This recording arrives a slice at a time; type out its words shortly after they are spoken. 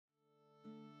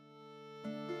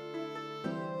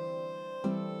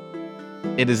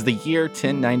It is the year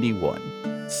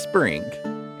 1091, spring,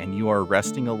 and you are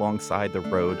resting alongside the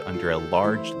road under a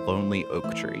large, lonely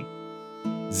oak tree.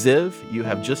 Ziv, you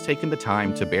have just taken the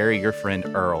time to bury your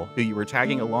friend Earl, who you were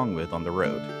tagging along with on the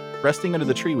road. Resting under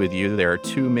the tree with you, there are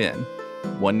two men,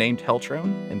 one named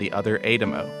Heltron and the other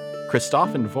Adamo.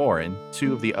 Kristoff and Vorin,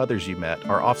 two of the others you met,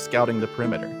 are off scouting the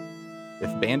perimeter.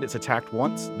 If bandits attacked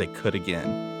once, they could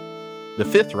again. The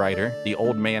fifth rider, the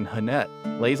old man Hanette,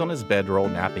 lays on his bedroll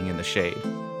napping in the shade.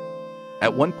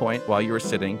 At one point, while you were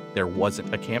sitting, there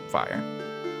wasn't a campfire.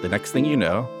 The next thing you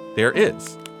know, there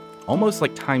is. Almost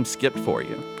like time skipped for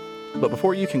you. But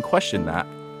before you can question that,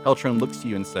 Heltron looks to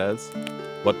you and says,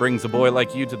 "What brings a boy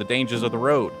like you to the dangers of the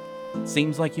road?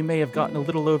 Seems like you may have gotten a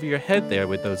little over your head there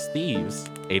with those thieves,"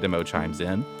 Adamo chimes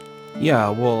in. Yeah,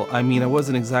 well, I mean, I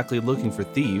wasn't exactly looking for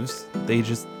thieves. They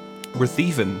just were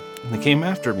thieving, and they came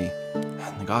after me.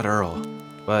 And they got Earl.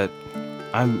 But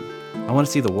I want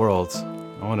to see the world.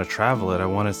 I want to travel it. I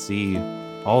want to see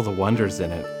all the wonders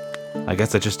in it. I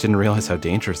guess I just didn't realize how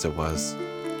dangerous it was.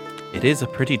 "It is a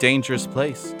pretty dangerous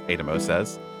place," Adamo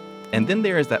says. And then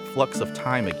there is that flux of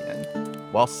time again.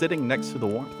 While sitting next to the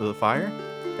warmth of the fire,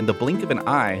 in the blink of an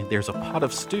eye, there's a pot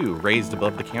of stew raised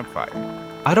above the campfire.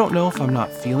 I don't know if I'm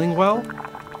not feeling well,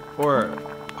 or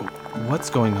what's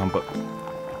going on, but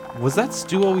was that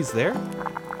stew always there?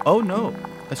 Oh no,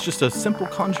 that's just a simple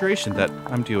conjuration that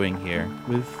I'm doing here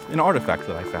with an artifact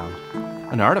that I found.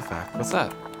 An artifact? What's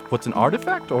that? What's an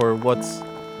artifact, or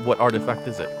what artifact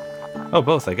is it? Oh,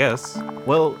 both, I guess.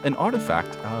 Well, an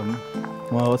artifact,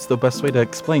 what's the best way to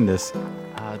explain this?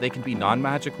 They can be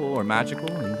non-magical or magical,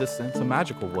 in this sense a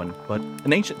magical one, but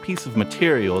an ancient piece of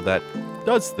material that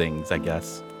does things, I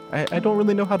guess. I don't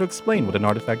really know how to explain what an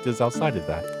artifact is outside of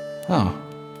that. Oh,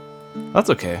 that's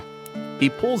okay. He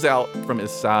pulls out from his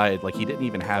side, like he didn't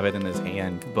even have it in his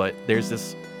hand, but there's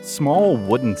this small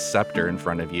wooden scepter in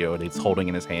front of you, and he's holding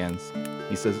in his hands.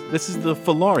 He says, "This is the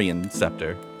Falarian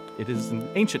scepter. It is an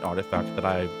ancient artifact that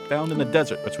I found in the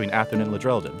desert between Athern and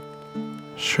Ledrelden."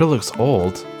 Sure looks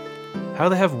old. How do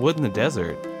they have wood in the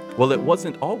desert? Well, it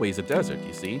wasn't always a desert,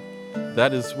 you see.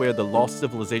 That is where the lost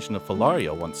civilization of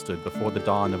Falaria once stood before the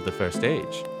dawn of the First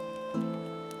Age.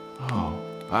 Oh,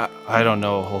 I don't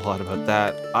know a whole lot about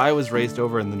that. I was raised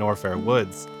over in the Norfair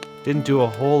Woods. Didn't do a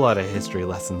whole lot of history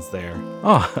lessons there.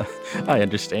 Oh, I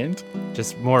understand.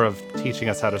 Just more of teaching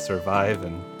us how to survive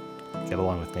and get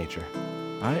along with nature.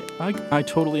 I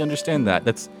totally understand that.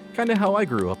 That's kind of how I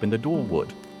grew up in the Dualwood.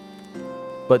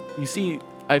 But you see,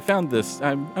 I found this.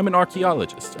 I'm an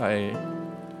archaeologist.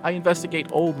 I investigate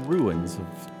old ruins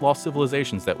of lost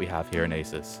civilizations that we have here in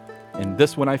Aces. And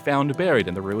this one I found buried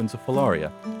in the ruins of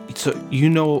Falaria. So you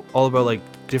know all about like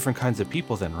different kinds of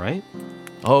people then, right?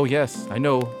 Oh yes, I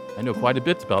know quite a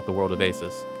bit about the world of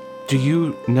Aces. Do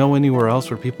you know anywhere else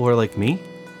where people are like me?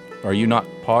 Are you not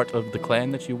part of the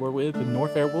clan that you were with in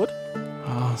Norfair Wood?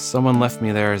 Oh, someone left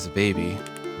me there as a baby.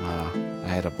 I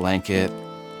had a blanket.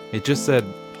 It just said,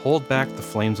 "Hold back the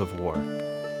flames of war."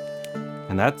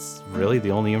 And that's really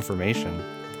the only information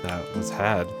that was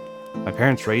had. My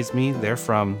parents raised me. They're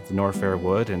from the Norfair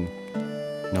Wood, and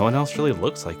no one else really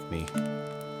looks like me.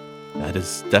 That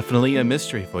is definitely a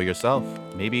mystery for yourself.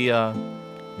 Maybe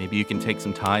you can take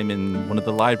some time in one of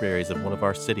the libraries of one of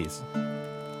our cities.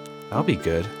 That'll be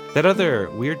good. That other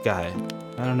weird guy,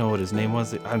 I don't know what his name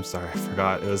was. I'm sorry, I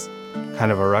forgot. It was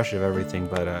kind of a rush of everything,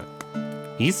 but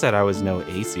he said I was no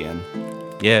Asian.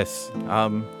 Yes,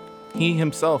 he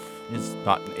himself is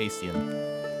not an Asian.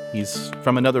 He's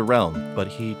from another realm, but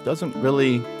he doesn't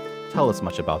really tell us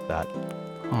much about that.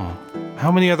 Oh,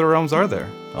 how many other realms are there?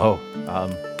 I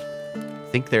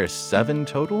think there's 7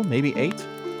 total, maybe 8.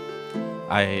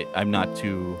 I'm not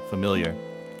too familiar.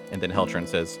 And then Heltron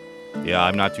says, "Yeah,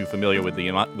 I'm not too familiar with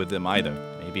them either.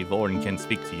 Maybe Vorin can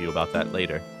speak to you about that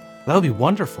later." That would be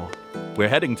wonderful. We're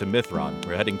heading to Mithron.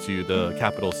 We're heading to the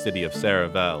capital city of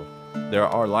Saravel. There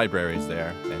are libraries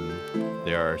there, and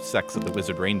there are sects of the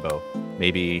Wizard Rainbow.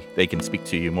 Maybe they can speak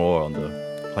to you more on the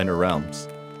planar realms.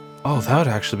 Oh, that would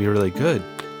actually be really good.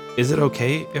 Is it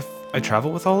okay if I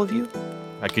travel with all of you?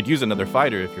 I could use another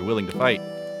fighter if you're willing to fight.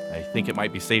 I think it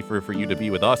might be safer for you to be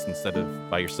with us instead of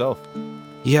by yourself.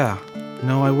 Yeah,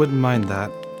 no, I wouldn't mind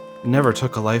that. Never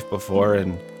took a life before,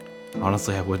 and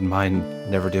honestly, I wouldn't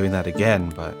mind never doing that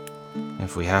again, but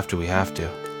if we have to, we have to.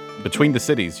 Between the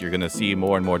cities, you're going to see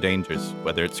more and more dangers,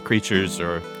 whether it's creatures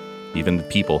or even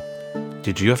people.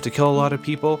 Did you have to kill a lot of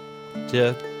people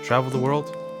to travel the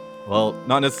world? Well,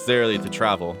 not necessarily to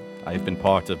travel. I've been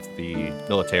part of the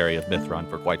military of Mithron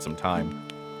for quite some time.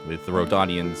 With the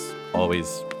Rodanians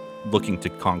always looking to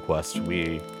conquest,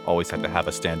 we always had to have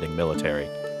a standing military.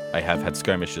 I have had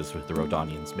skirmishes with the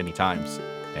Rodanians many times,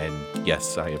 and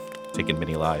yes, I have taken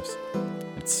many lives.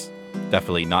 It's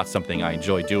definitely not something I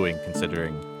enjoy doing,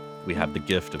 considering we have the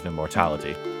gift of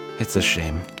immortality. It's a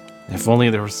shame. If only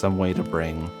there was some way to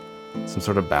bring some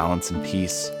sort of balance and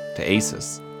peace to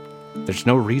Asus. There's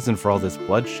no reason for all this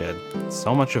bloodshed.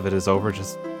 So much of it is over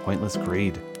just pointless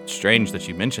greed. Strange that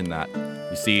you mentioned that.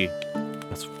 You see,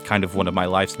 that's kind of one of my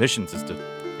life's missions, is to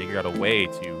figure out a way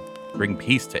to bring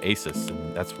peace to Asus,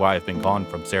 and that's why I've been gone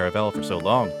from Saravel for so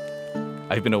long.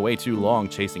 I've been away too long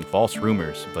chasing false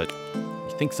rumors, but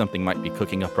I think something might be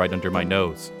cooking up right under my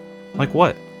nose. Like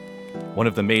what? One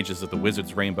of the mages of the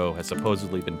Wizard's Rainbow has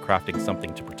supposedly been crafting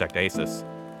something to protect Asus,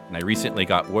 and I recently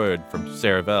got word from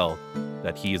Saravel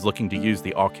that he is looking to use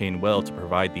the Arcane Well to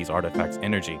provide these artifacts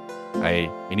energy. I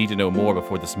need to know more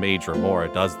before this mage Remora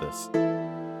does this.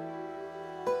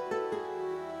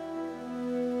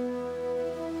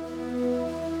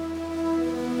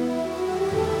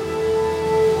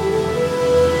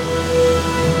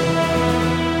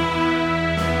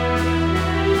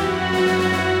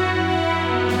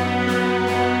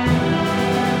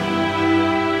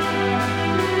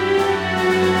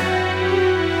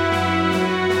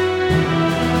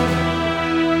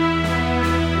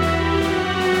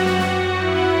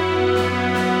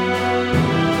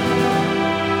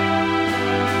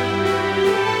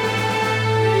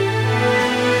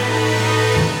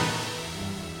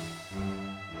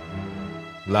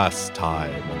 Last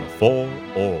time on the Four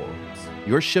Orbs.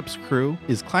 Your ship's crew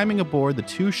is climbing aboard the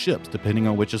two ships depending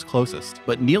on which is closest.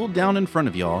 But kneeled down in front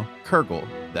of y'all, Kurgle,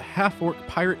 the half-orc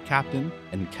pirate captain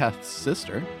and Keth's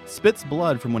sister, spits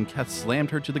blood from when Keth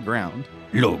slammed her to the ground.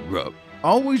 Look, Grub,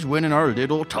 always winning our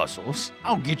little tussles.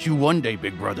 I'll get you one day,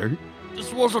 big brother.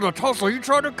 This wasn't a tussle, you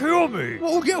tried to kill me!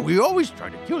 Well, yeah, we always try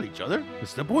to kill each other.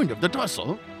 It's the point of the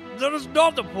tussle. That is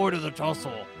not the point of the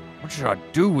tussle! What should I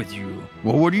do with you?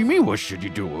 Well, what do you mean, what should you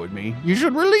do with me? You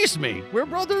should release me. We're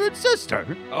brother and sister.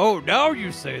 Oh, now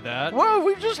you say that. Well,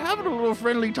 we just having a little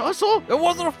friendly tussle. It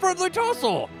wasn't a friendly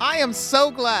tussle! I am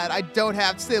so glad I don't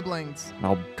have siblings.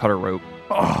 I'll cut a rope.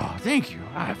 Oh, thank you.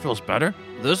 It feels better.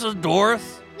 This is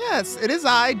Dorth, Yes, it is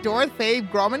I, Dorothy,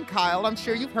 Grom, and Kyle. I'm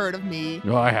sure you've heard of me.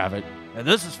 No, I haven't. and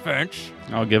this is Finch,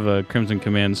 I'll give a Crimson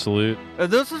Command salute.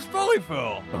 and this is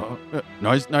Phillyphil.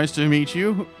 Nice to meet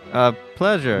you.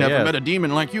 Pleasure. Never yes. met a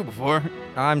demon like you before.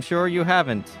 I'm sure you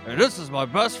haven't. And this is my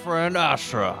best friend,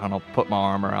 Astra. And I'll put my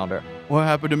arm around her. What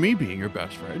happened to me being your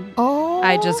best friend? Oh.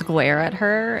 I just glare at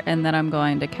her, and then I'm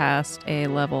going to cast a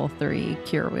level 3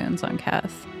 Cure Wounds on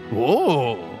Keth.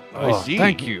 Whoa. I Oh, see.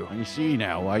 thank you. I see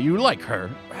now why you like her.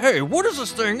 Hey, what is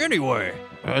this thing anyway?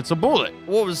 It's a bullet.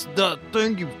 What was that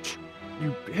thing you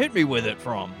hit me with it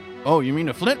from? Oh, you mean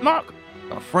a flintlock?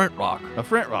 A flintlock. A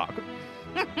flintlock.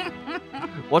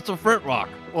 What's a flintlock?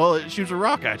 Well, it shoots a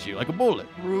rock at you like a bullet.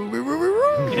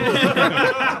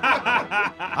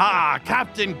 Ah,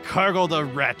 Captain Kurgle the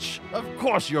Wretch. Of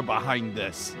course you're behind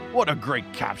this. What a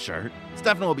great capture.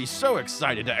 Stefan will be so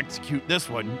excited to execute this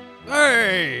one.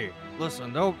 Hey!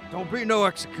 Listen, don't be no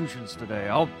executions today.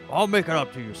 I'll make it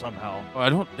up to you somehow. I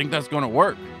don't think that's going to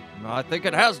work. I think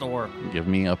it has to work. Give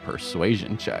me a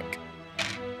persuasion check.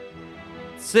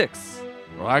 6.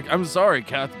 Well, I'm sorry,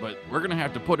 Kath, but we're going to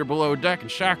have to put her below deck and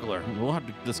shackle her. We'll have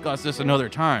to discuss this another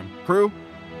time. Crew,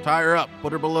 tie her up,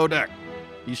 put her below deck.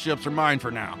 These ships are mine for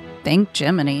now. Thank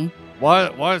Jiminy.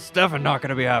 Why is Stefan not going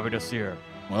to be happy to see her?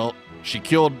 Well, she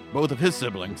killed both of his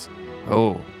siblings.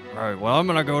 Oh. All right, well, I'm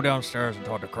going to go downstairs and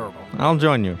talk to Kurgle. I'll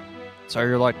join you. So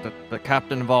you're like the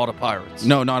captain of all the pirates?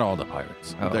 No, not all the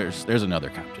pirates. Oh. There's another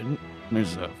captain.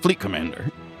 There's a fleet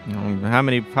commander. How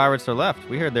many pirates are left?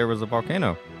 We heard there was a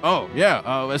volcano. Oh, yeah,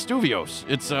 Estuvios.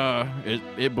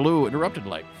 It blew, it erupted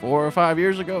like 4 or 5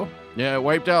 years ago. Yeah, it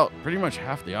wiped out pretty much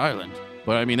half the island.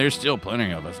 But I mean, there's still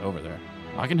plenty of us over there.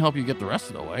 I can help you get the rest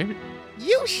of the way.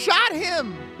 You shot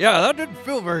him! Yeah, that didn't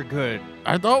feel very good.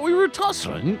 I thought we were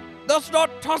tussling. That's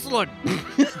not tussling.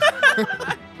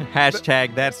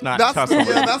 Hashtag that's not That's tussling.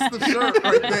 yeah, that's the shirt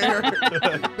right there.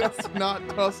 That's not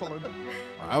tussling.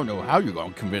 I don't know how you're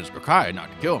going to convince Krakai not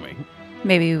to kill me.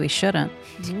 Maybe we shouldn't.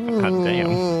 God damn.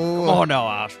 Come on now,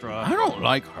 Astra. I don't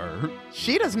like her.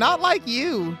 She does not like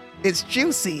you. It's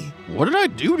juicy. What did I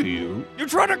do to you? You're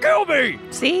trying to kill me!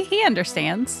 See, he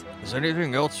understands. Has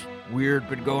anything else weird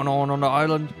been going on the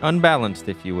island? Unbalanced,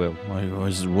 if you will. What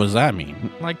does that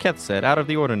mean? Like Keth said, out of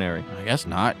the ordinary. I guess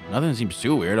not. Nothing seems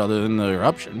too weird other than the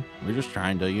eruption. We're just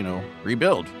trying to,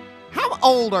 rebuild. How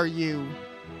old are you?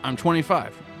 I'm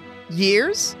 25.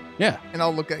 Years? Yeah. And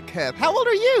I'll look at Kev. How old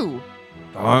are you?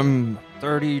 I'm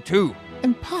 32.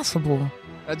 Impossible.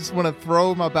 I just want to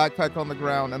throw my backpack on the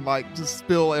ground and like just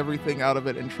spill everything out of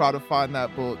it and try to find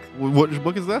that book. What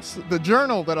book is this? The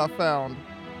journal that I found.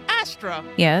 Astra,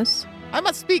 Yes. I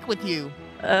must speak with you.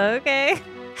 Okay.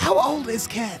 How old is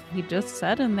Keth? He just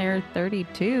said in there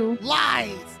 32.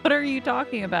 Lies. What are you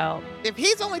talking about? If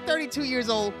he's only 32 years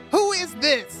old, who is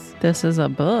this? This is a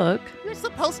book. You're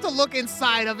supposed to look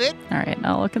inside of it. All right,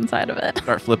 I'll look inside of it.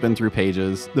 Start flipping through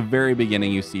pages. The very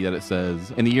beginning, you see that it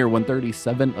says, in the year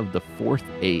 137 of the 4th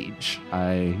age,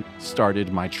 I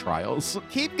started my trials.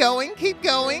 Keep going, keep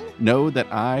going. Know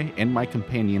that I and my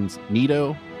companions,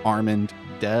 Nito, Armand,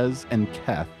 Dez, and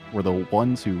Keth, were the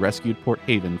ones who rescued Port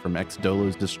Haven from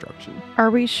Ex-Dolo's destruction.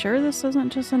 Are we sure this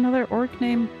isn't just another orc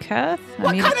named Keth?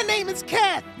 What kind of name is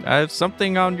Keth?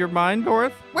 Something on your mind,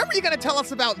 Dorth? When were you going to tell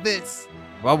us about this?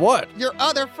 About what? Your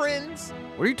other friends?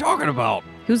 What are you talking about?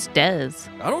 Who's Dez?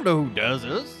 I don't know who Dez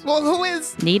is. Well, who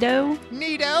is Nito?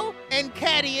 Nito and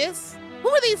Cadius? Who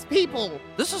are these people?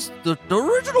 This is the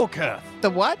original Keth. The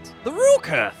what? The real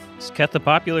Keth. Is Keth a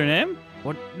popular name?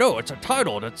 Well, no, it's a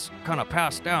title that's kind of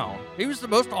passed down. He was the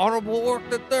most honorable orc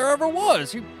that there ever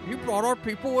was. He brought our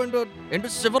people into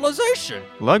civilization.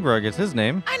 Lugrug is his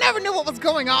name. I never knew what was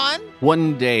going on.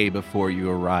 One day before you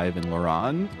arrive in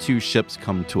Loran, two ships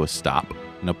come to a stop,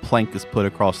 and a plank is put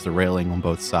across the railing on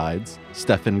both sides.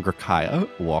 Stefan Grakaya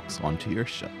walks onto your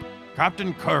ship.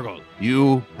 Captain Kurgle,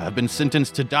 you have been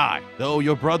sentenced to die, though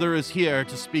your brother is here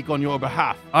to speak on your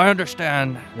behalf. I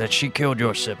understand that she killed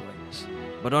your siblings,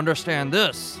 but understand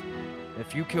this.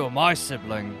 If you kill my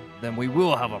sibling, then we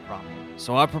will have a problem.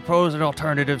 So I propose an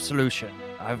alternative solution.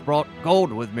 I've brought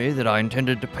gold with me that I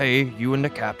intended to pay you and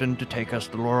the captain to take us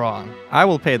to Loran. I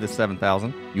will pay the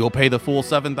 7,000. You'll pay the full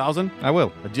 7,000? I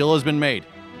will. A deal has been made.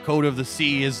 The Code of the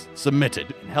Sea is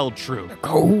submitted and held true.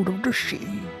 Code of the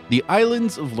Sea. The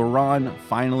islands of Loran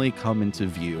finally come into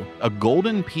view. A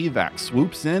golden PVAC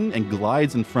swoops in and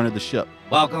glides in front of the ship.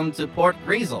 Welcome to Port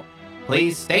Griesel.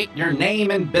 Please state your name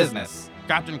and business.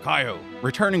 Captain Kaio,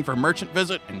 returning for merchant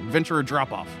visit and venturer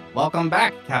drop-off. Welcome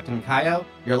back, Captain Kaio.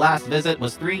 Your last visit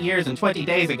was 3 years and 20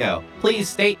 days ago. Please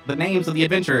state the names of the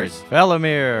adventurers.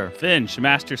 Velamir. Finch,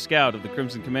 Master Scout of the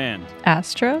Crimson Command.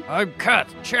 Astra? I'm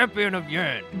Keth, champion of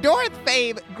Yen.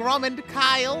 Dorthabe Grummond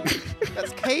Kyle.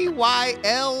 That's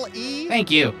Kyle.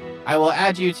 Thank you. I will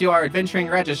add you to our adventuring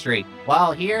registry.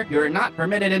 While here, you are not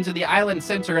permitted into the island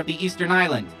center of the Eastern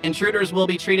Island. Intruders will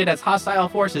be treated as hostile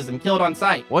forces and killed on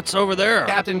sight. What's over there?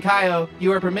 Captain Kaio,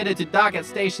 you are permitted to dock at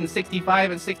stations 65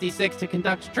 and 66 to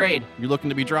conduct trade. You're looking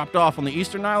to be dropped off on the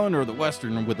Eastern Island or the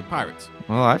Western with the pirates?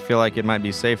 Well, I feel like it might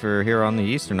be safer here on the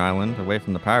Eastern Island, away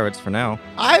from the pirates for now.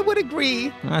 I would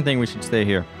agree. I think we should stay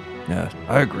here. Yeah,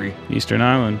 I agree. Eastern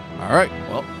Island. All right,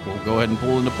 well, we'll go ahead and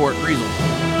pull into Port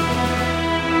Griesel.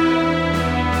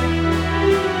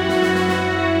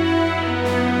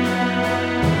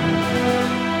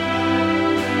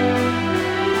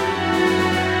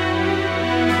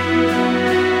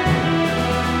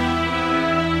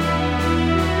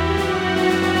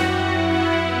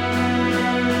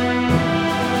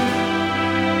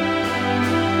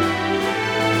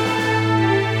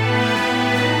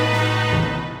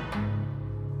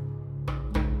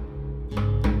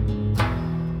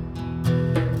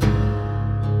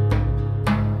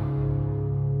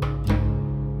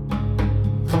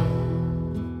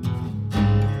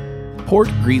 Port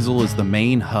Griesel is the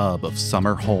main hub of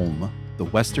Summerholm, the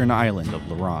western island of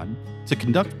Loran, to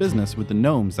conduct business with the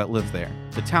gnomes that live there.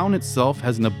 The town itself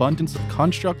has an abundance of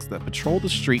constructs that patrol the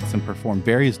streets and perform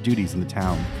various duties in the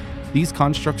town. These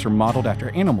constructs are modeled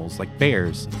after animals like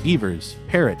bears, beavers,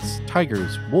 parrots,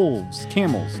 tigers, wolves,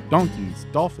 camels, donkeys,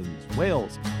 dolphins,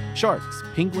 whales, sharks,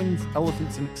 penguins,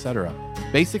 elephants, and etc.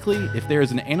 Basically, if there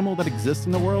is an animal that exists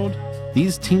in the world,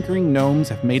 these tinkering gnomes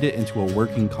have made it into a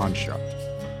working construct.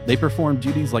 They perform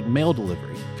duties like mail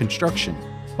delivery, construction,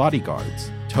 bodyguards,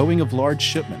 towing of large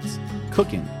shipments,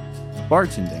 cooking,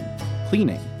 bartending,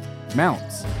 cleaning,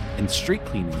 mounts, and street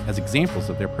cleaning as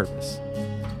examples of their purpose.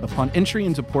 Upon entry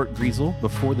into Port Griesel,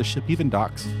 before the ship even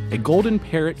docks, a golden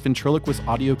parrot ventriloquist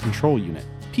audio control unit,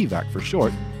 PVAC for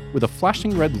short, with a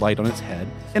flashing red light on its head,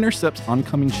 intercepts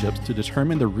oncoming ships to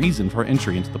determine the reason for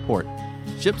entry into the port.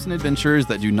 Ships and adventurers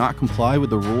that do not comply with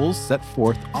the rules set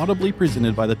forth audibly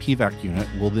presented by the PVAC unit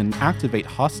will then activate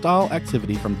hostile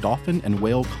activity from dolphin and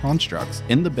whale constructs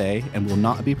in the bay and will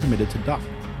not be permitted to dock.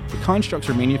 The constructs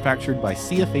are manufactured by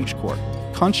CFH Corp,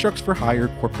 Constructs for Hire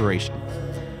Corporation.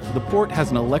 The port has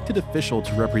an elected official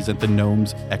to represent the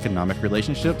gnomes' economic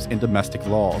relationships and domestic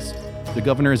laws. The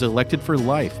governor is elected for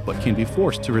life, but can be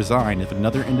forced to resign if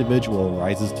another individual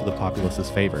rises to the populace's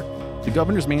favor. The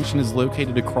governor's mansion is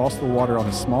located across the water on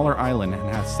a smaller island and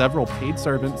has several paid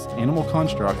servants, animal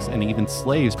constructs, and even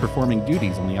slaves performing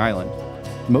duties on the island.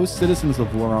 Most citizens of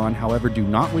Loran, however, do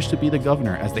not wish to be the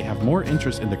governor as they have more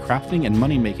interest in the crafting and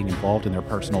money-making involved in their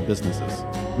personal businesses.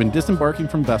 When disembarking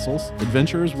from vessels,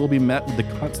 adventurers will be met with the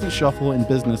constant shuffle and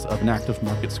business of an active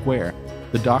market square.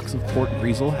 The docks of Port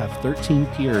Griesel have 13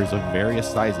 piers of various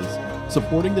sizes,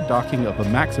 supporting the docking of a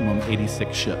maximum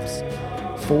 86 ships.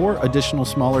 4 additional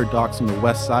smaller docks on the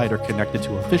west side are connected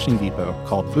to a fishing depot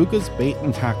called Buka's Bait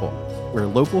and Tackle, where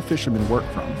local fishermen work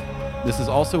from. This is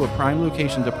also a prime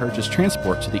location to purchase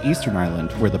transport to the eastern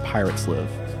island where the pirates live.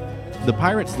 The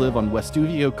pirates live on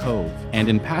Westuvio Cove, and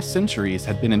in past centuries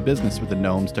had been in business with the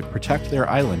gnomes to protect their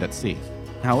island at sea.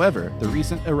 However, the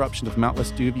recent eruption of Mount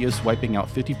Vestuvius wiping out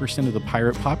 50% of the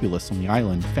pirate populace on the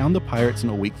island found the pirates in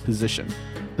a weak position.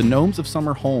 The gnomes of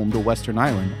Summerholm, the western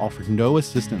island, offered no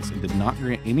assistance and did not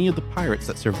grant any of the pirates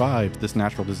that survived this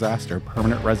natural disaster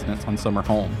permanent residence on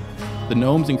Summerholm. The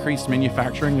gnomes increased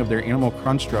manufacturing of their animal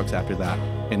constructs after that,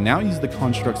 and now use the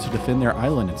constructs to defend their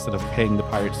island instead of paying the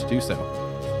pirates to do so.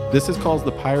 This has caused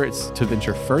the pirates to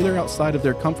venture further outside of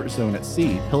their comfort zone at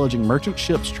sea, pillaging merchant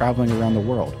ships traveling around the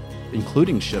world,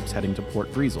 including ships heading to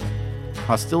Port Griesel.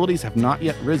 Hostilities have not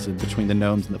yet risen between the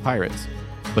gnomes and the pirates,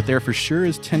 but there for sure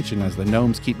is tension as the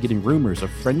gnomes keep getting rumors of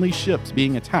friendly ships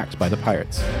being attacked by the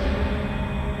pirates.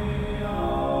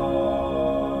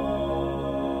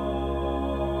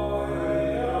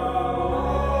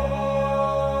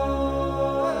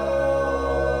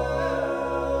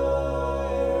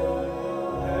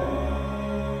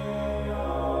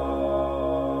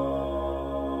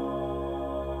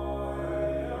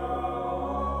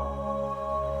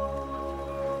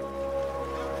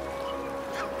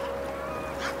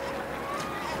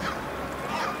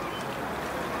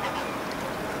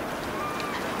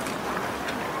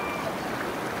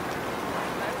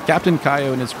 Captain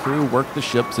Kaio and his crew work the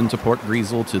ships into Port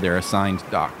Griesel to their assigned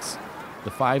docks. The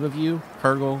 5 of you,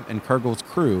 Kurgle and Kurgle's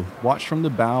crew, watch from the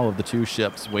bow of the 2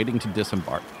 ships waiting to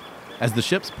disembark. As the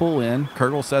ships pull in,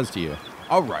 Kurgle says to you,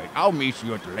 All right, I'll meet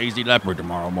you at the Lazy Leopard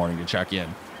tomorrow morning to check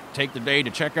in. Take the day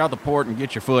to check out the port and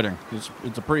get your footing.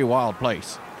 It's a pretty wild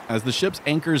place. As the ship's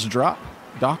anchors drop,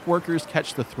 dock workers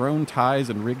catch the thrown ties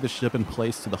and rig the ship in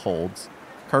place to the holds.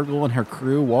 Kurgle and her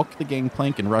crew walk the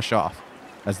gangplank and rush off.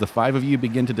 As the 5 of you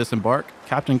begin to disembark,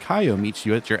 Captain Kaio meets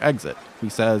you at your exit. He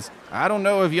says, I don't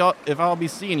know if I'll be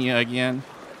seeing you again,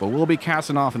 but we'll be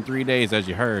casting off in 3 days, as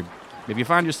you heard. If you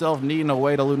find yourself needing a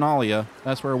way to Lunalia,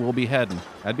 that's where we'll be heading.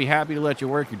 I'd be happy to let you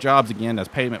work your jobs again as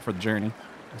payment for the journey.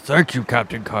 Thank you,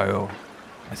 Captain Kaio.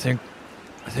 I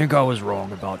think I was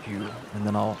wrong about you. And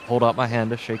then I'll hold out my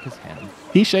hand to shake his hand.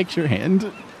 He shakes your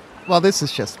hand. Well, this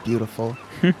is just beautiful.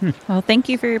 Well, thank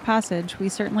you for your passage. We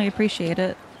certainly appreciate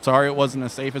it. Sorry it wasn't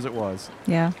as safe as it was.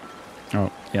 Yeah.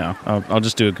 Oh, yeah. I'll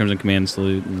just do a Crimson Command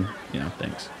salute and,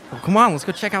 thanks. Well, come on, let's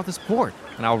go check out this port.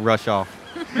 And I'll rush off.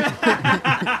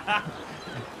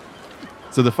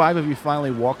 So the 5 of you finally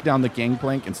walk down the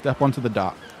gangplank and step onto the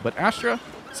dock. But Astra,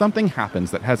 something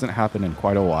happens that hasn't happened in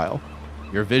quite a while.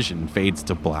 Your vision fades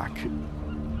to black.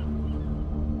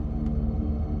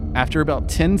 After about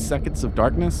 10 seconds of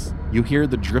darkness, you hear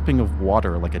the dripping of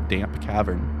water like a damp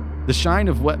cavern. The shine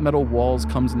of wet metal walls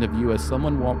comes into view as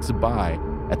someone walks by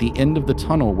at the end of the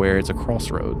tunnel where it's a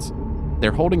crossroads.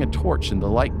 They're holding a torch and the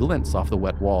light glints off the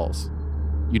wet walls.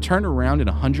 You turn around in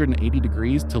 180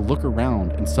 degrees to look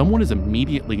around and someone is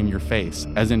immediately in your face,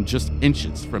 as in just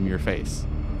inches from your face.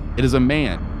 It is a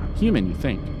man, human you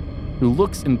think, who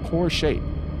looks in poor shape,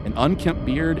 an unkempt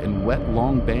beard and wet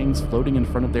long bangs floating in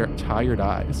front of their tired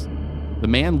eyes. The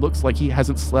man looks like he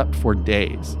hasn't slept for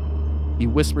days. He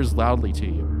whispers loudly to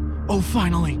you. Oh,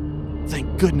 finally!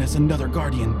 Thank goodness, another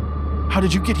guardian. How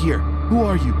did you get here? Who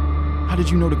are you? How did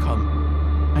you know to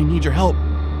come? I need your help.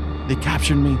 They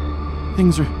captured me.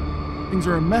 Things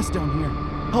are a mess down here.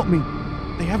 Help me.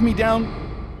 They have me down.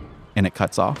 And it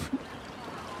cuts off.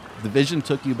 The vision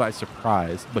took you by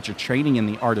surprise, but your training in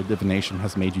the art of divination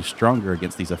has made you stronger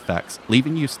against these effects,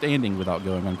 leaving you standing without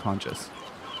going unconscious.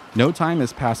 No time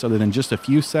has passed other than just a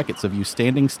few seconds of you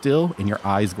standing still and your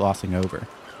eyes glossing over.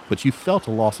 But you felt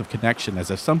a loss of connection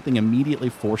as if something immediately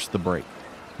forced the break.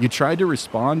 You tried to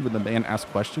respond when the man asked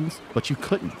questions, but you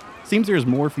couldn't. Seems there's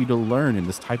more for you to learn in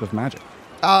this type of magic.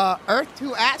 Earth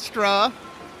to Astra.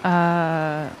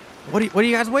 What are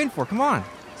you guys waiting for? Come on.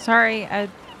 Sorry, I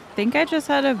think I just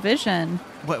had a vision.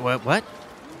 What?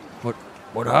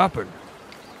 What happened?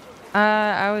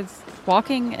 I was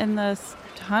walking in this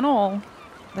tunnel.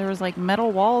 There was like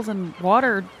metal walls and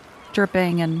water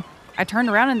dripping, and I turned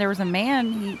around and there was a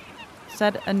man. He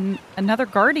said another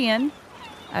guardian,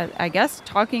 I guess,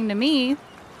 talking to me.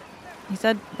 He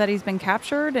said that he's been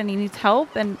captured and he needs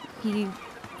help and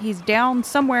he's down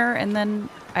somewhere. And then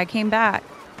I came back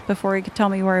before he could tell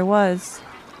me where he was.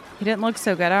 He didn't look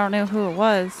so good. I don't know who it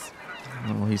was.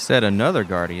 Well, he said another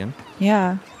guardian.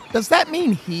 Yeah. Does that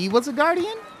mean he was a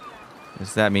guardian?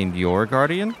 Does that mean your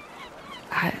guardian?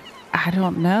 I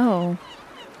don't know.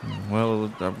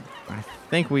 Well, I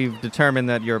think we've determined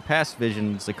that your past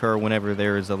visions occur whenever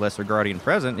there is a lesser guardian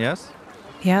present, yes?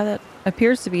 Yeah, that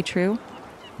appears to be true.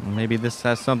 Maybe this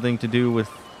has something to do with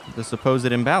the supposed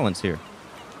imbalance here.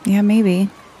 Yeah, maybe.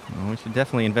 Well, we should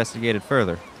definitely investigate it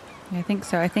further. I think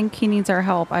so. I think he needs our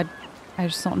help. I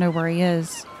just don't know where he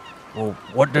is. Well,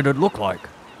 what did it look like?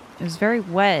 It was very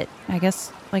wet. I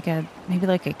guess maybe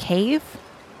like a cave?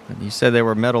 You said there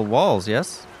were metal walls,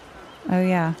 yes? Oh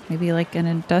yeah, maybe like an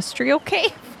industrial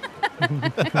cave.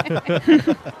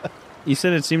 You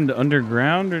said it seemed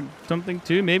underground or something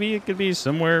too. Maybe it could be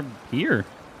somewhere here.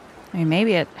 I mean,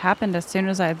 maybe it happened as soon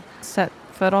as I set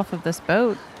foot off of this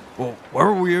boat. Well,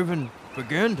 where will we even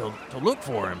begin to look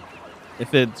for him?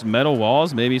 If it's metal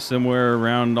walls, maybe somewhere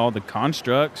around all the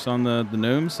constructs on the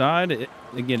gnome side.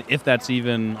 Again, if that's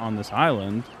even on this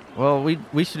island. Well,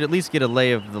 we should at least get a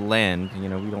lay of the land. You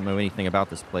know, we don't know anything about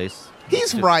this place.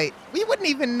 He's right. We wouldn't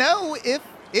even know if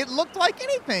it looked like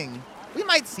anything. We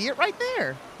might see it right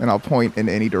there. And I'll point in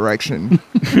any direction.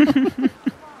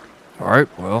 All right,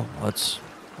 well, let's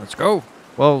go.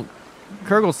 Well,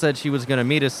 Kurgle said she was going to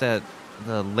meet us at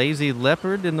the Lazy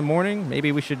Leopard in the morning.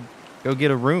 Maybe we should go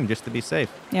get a room just to be safe.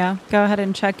 Yeah, go ahead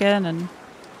and check in and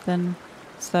then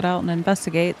set out and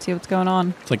investigate, see what's going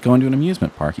on. It's like going to an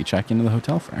amusement park. You check into the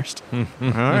hotel first. All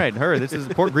right, this is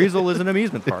Port Greasel is an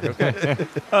amusement park. Okay.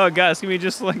 Oh, God, it's going to be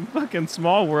just like fucking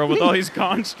Small World with all these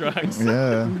constructs.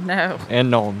 Yeah. No. And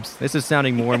gnomes. This is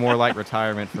sounding more and more like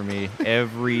retirement for me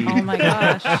every Oh my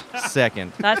gosh.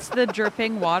 second. That's the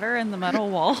dripping water in the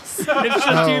metal walls. It's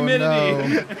just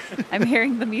humidity. No. I'm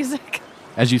hearing the music.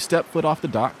 As you step foot off the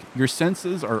dock, your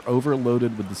senses are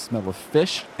overloaded with the smell of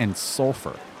fish and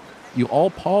sulfur. You all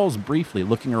pause briefly,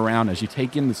 looking around as you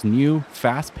take in this new,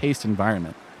 fast-paced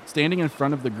environment. Standing in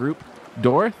front of the group,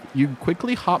 Dorth, you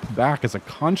quickly hop back as a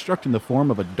construct in the form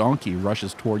of a donkey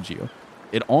rushes towards you.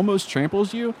 It almost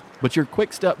tramples you, but your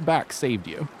quick step back saved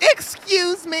you.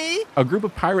 Excuse me? A group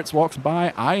of pirates walks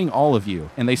by, eyeing all of you,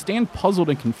 and they stand puzzled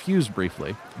and confused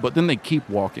briefly, but then they keep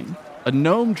walking. A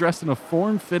gnome dressed in a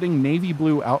form-fitting navy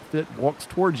blue outfit walks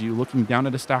towards you, looking down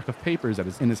at a stack of papers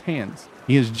in his hands.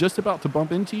 He is just about to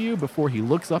bump into you before he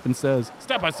looks up and says,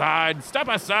 Step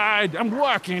aside, I'm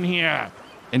working here.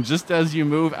 And just as you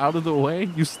move out of the way,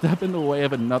 you step in the way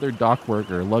of another dock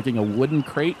worker lugging a wooden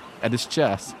crate at his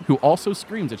chest, who also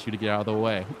screams at you to get out of the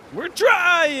way. We're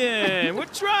trying. Come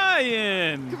Come on.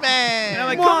 And I'm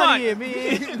like, Come come on,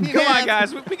 man. come on,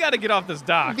 guys. We got to get off this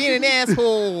dock. Being an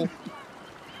asshole.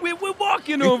 We're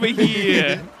walking over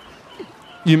here.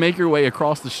 You make your way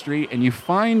across the street and you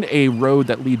find a road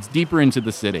that leads deeper into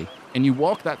the city. And you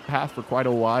walk that path for quite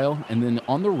a while, and then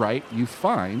on the right, you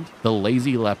find the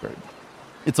Lazy Leopard.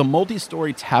 It's a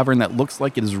multi-story tavern that looks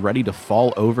like it is ready to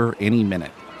fall over any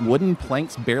minute. Wooden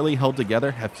planks barely held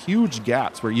together have huge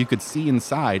gaps where you could see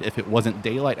inside if it wasn't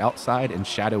daylight outside and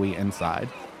shadowy inside.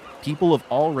 People of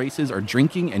all races are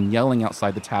drinking and yelling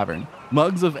outside the tavern.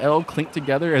 Mugs of ale clink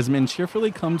together as men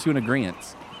cheerfully come to an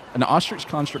agreement. An ostrich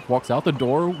construct walks out the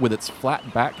door with its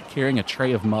flat back carrying a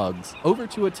tray of mugs, over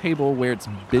to a table where its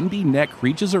bendy neck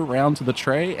reaches around to the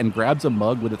tray and grabs a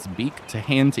mug with its beak to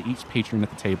hand to each patron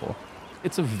at the table.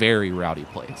 It's a very rowdy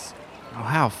place. Oh,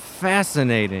 how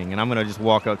fascinating. And I'm going to just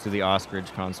walk up to the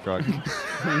ostrich construct.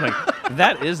 I'm like,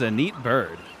 that is a neat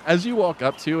bird. As you walk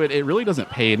up to it, it really doesn't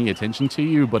pay any attention to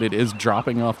you, but it is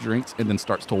dropping off drinks and then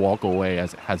starts to walk away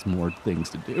as it has more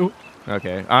things to do.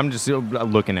 Okay, I'm just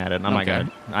looking at it. I'm Okay.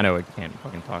 like, I know it can't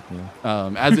fucking talk to me.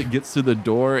 As it gets to the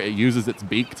door, it uses its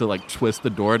beak to like twist the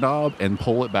doorknob and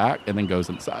pull it back and then goes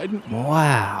inside.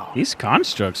 Wow. These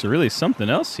constructs are really something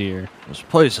else here. This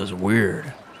place is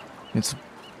weird. It's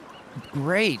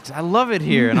great. I love it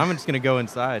here. And I'm just going to go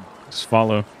inside. Just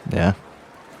follow. Yeah.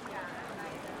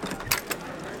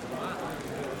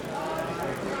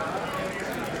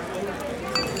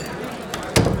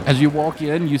 As you walk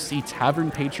in, you see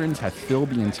tavern patrons have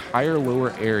filled the entire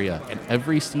lower area and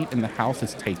every seat in the house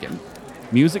is taken.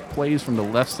 Music plays from the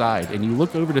left side and you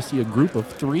look over to see a group of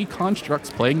 3 constructs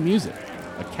playing music.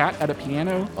 A cat at a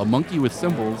piano, a monkey with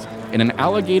cymbals, and an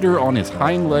alligator on his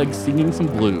hind legs singing some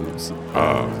blues.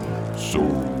 I'm so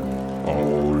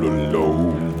all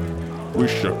alone.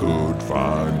 Wish I could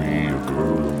find me a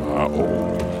girl of my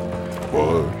own.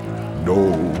 But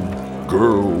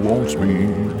girl wants me,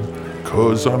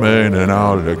 'cause I'm an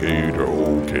alligator,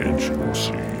 oh, can't you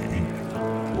see?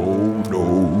 Oh no,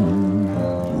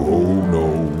 oh no,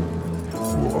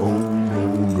 oh no,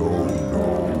 no, no,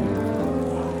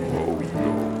 oh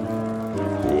no,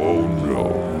 oh no,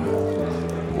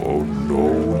 oh no,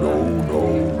 no, no,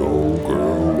 no,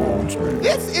 girl wants me.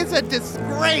 This is a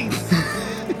disgrace.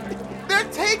 They're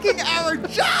taking our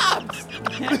jobs.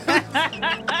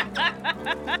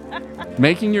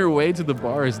 Making your way to the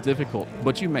bar is difficult,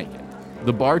 but you make it.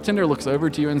 The bartender looks over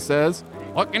to you and says,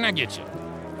 "What can I get you?"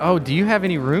 Oh, do you have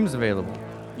any rooms available?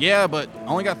 "Yeah, but I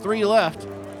only got 3 left.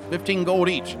 15 gold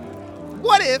each."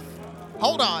 What if,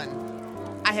 hold on,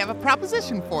 I have a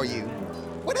proposition for you.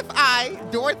 What if I,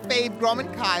 Dorothy, Grum,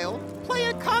 and Kyle, play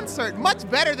a concert much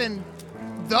better than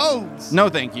those? "No,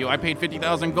 thank you. I paid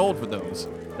 50,000 gold for those.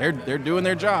 They're doing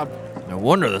their job." No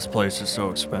wonder this place is so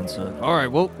expensive. All right,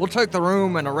 we'll take the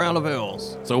room and a round of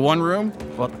ales. So 1 room,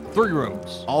 But 3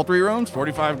 rooms. all 3 rooms,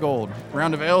 45 gold.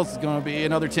 Round of ales is going to be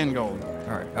another 10 gold.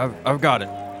 All right, I've got it.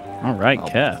 All right, I'll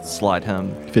Keth. slide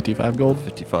him 55 gold.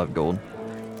 55 gold.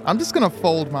 I'm just gonna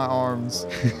fold my arms.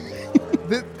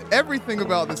 Everything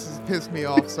about this has pissed me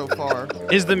off so far.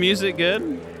 Is the music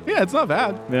good? Yeah, it's not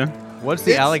bad. Yeah. What's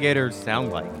the It's- alligator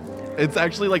sound like? It's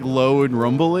actually like low and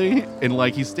rumbly, and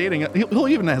like he's standing up. He'll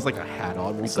even has like a hat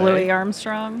on. We'll say. Louis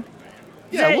Armstrong.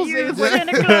 Yeah, we'll say You're it's like,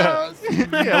 Santa Claus.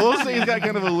 yeah, we'll say he's got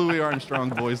kind of a Louis Armstrong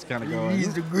voice kind of going.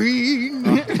 He's the green.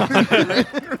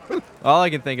 All I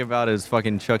can think about is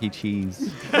fucking Chuck E.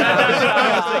 Cheese.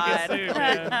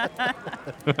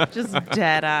 Just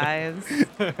dead eyes.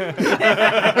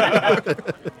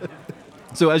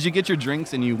 So as you get your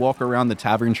drinks and you walk around the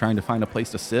tavern trying to find a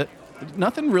place to sit,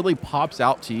 nothing really pops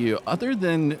out to you other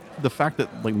than the fact that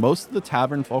like most of the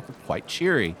tavern folk are quite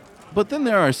cheery. But then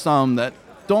there are some that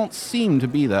don't seem to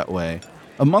be that way.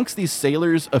 Amongst these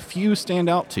sailors, a few stand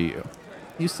out to you.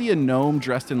 You see a gnome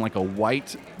dressed in like a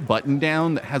white button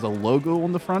down that has a logo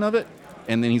on the front of it,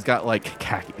 and then he's got like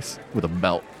khakis with a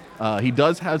belt. He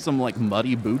does have some like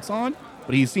muddy boots on,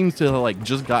 but he seems to like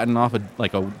just gotten off a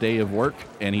day of work,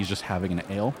 and he's just having an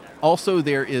ale. Also,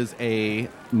 there is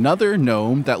another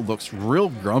gnome that looks real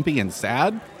grumpy and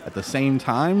sad at the same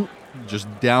time, just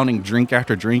downing drink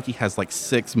after drink. He has like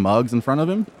 6 mugs in front of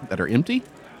him that are empty.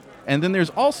 And then there's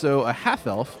also a half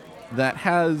elf that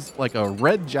has like a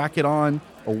red jacket on,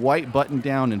 a white button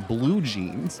down, and blue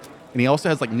jeans. And he also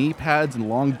has like knee pads and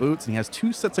long boots, and he has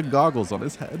 2 sets of goggles on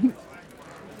his head.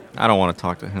 I don't want to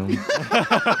talk to him.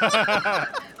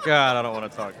 God, I don't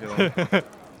want to talk to him.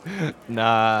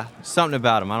 Nah, something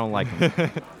about him. I don't like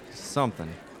him. Something.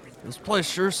 This place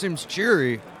sure seems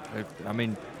cheery. I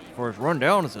mean, for as run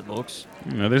down as it looks.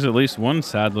 There's at least one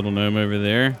sad little gnome over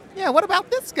there. Yeah, what about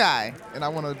this guy? And I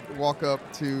want to walk up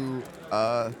to,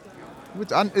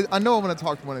 which I know I'm going to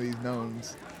talk to one of these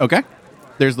gnomes. Okay.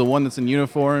 There's the one that's in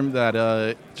uniform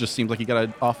that just seems like he got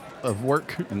off of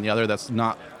work, and the other that's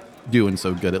not doing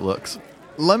so good, it looks.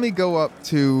 Let me go up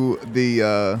to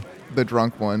the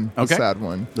drunk one, Okay. the sad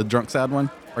one. The drunk, sad one.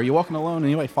 Are you walking alone?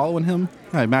 Anybody following him?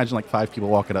 I imagine like 5 people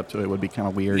walking up to it would be kind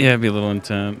of weird. Yeah, it'd be a little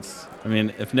intense. I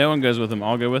mean, if no one goes with him,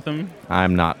 I'll go with him.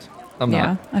 I'm not.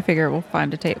 Yeah, I figure we'll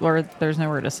find a table, or there's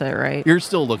nowhere to sit, right? You're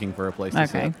still looking for a place to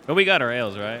Okay. sit. But we got our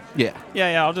ales, right? Yeah.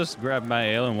 Yeah, I'll just grab my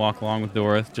ale and walk along with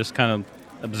Dorothy, just kind of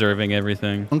observing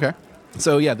everything. Okay.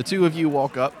 So yeah, the 2 of you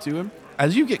walk up to him.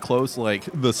 As you get close, like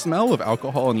the smell of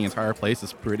alcohol in the entire place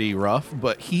is pretty rough,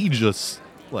 but he just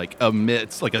like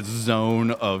emits like a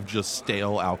zone of just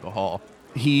stale alcohol.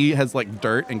 He has like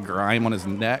dirt and grime on his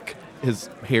neck. His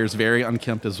hair's very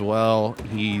unkempt as well.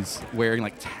 He's wearing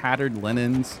like tattered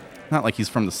linens. Not like he's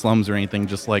from the slums or anything,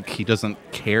 just like he doesn't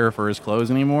care for his clothes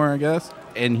anymore, I guess.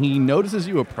 And he notices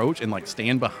you approach and like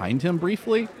stand behind him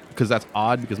briefly, because that's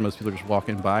odd because most people are just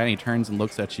walking by, and he turns and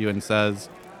looks at you and says,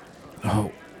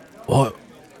 "Oh, what?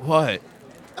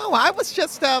 Oh, I was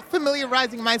just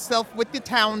familiarizing myself with the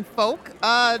town folk.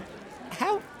 How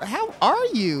are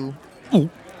you?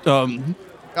 I'm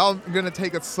gonna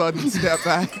take a sudden step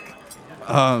back.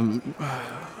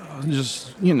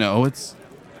 Just, it's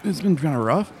been kind of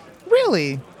rough."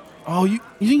 Really? "Oh, you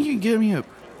think you can give me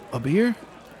a beer?"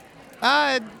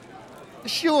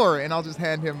 Sure. And I'll just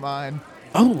hand him mine.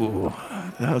 "Oh,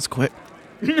 that was quick."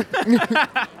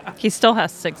 He still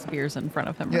has 6 beers in front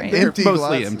of him, Yeah, right? they're empty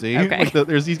Mostly glasses. empty. Okay.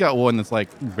 Like he's got one that's like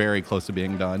very close to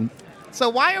being done. So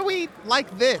why are we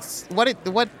like this? What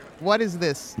is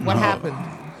this? What happened?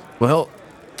 Well,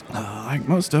 like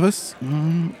most of us,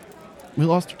 we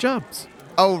lost our jobs.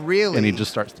 Oh, really? And he just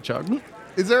starts to chug.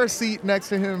 Is there a seat next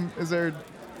to him? Is there?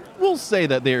 We'll say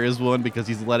that there is one because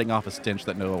he's letting off a stench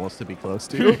that no one wants to be close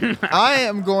to. I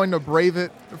am going to brave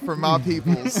it for my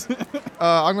peoples.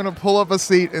 I'm going to pull up a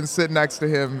seat and sit next to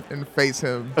him and face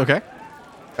him. Okay.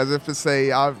 As if to say,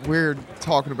 we're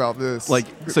talking about this. Like,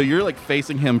 so you're like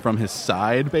facing him from his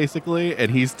side, basically,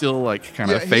 and he's still like kind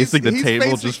of facing the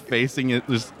table, just facing it,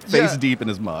 just face deep in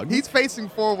his mug. He's facing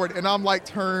forward, and I'm like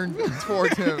turned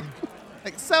towards him.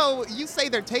 Like, so you say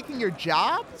they're taking your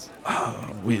jobs?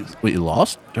 We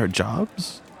lost our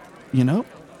jobs, you know?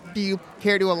 Do you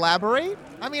care to elaborate?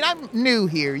 I mean, I'm new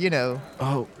here, you know.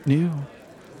 Oh, new?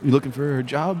 You looking for a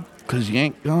job? Because you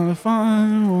ain't gonna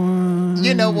find one.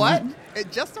 You know what?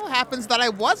 It just so happens that I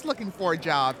was looking for a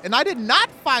job, and I did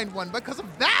not find one because of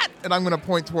that. And I'm going to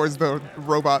point towards the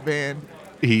robot van.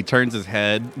 He turns his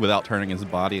head without turning his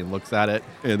body and looks at it,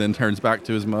 and then turns back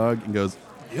to his mug and goes,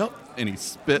 yep. And he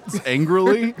spits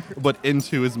angrily, but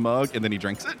into his mug, and then he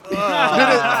drinks it. Did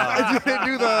it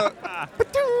do the...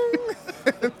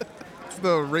 It's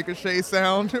the ricochet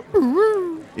sound.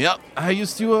 Yep. I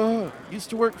used to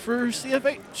work for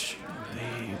CFH.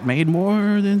 They made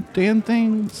more than damn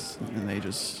things, and they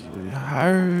just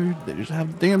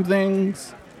have damn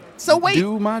things. So wait.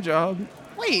 Do my job.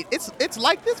 Wait, it's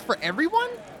like this for everyone?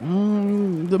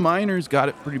 The miners got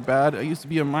it pretty bad. I used to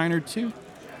be a miner too.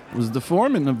 Was the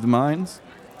foreman of the mines,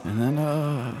 and then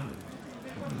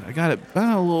I got it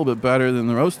a little bit better than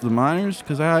the rest of the miners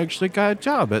because I actually got a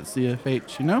job at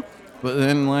CFH, you know. But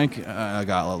then like I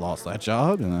lost that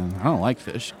job, and then I don't like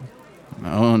fishing.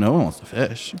 No one wants to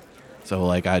fish, so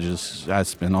like I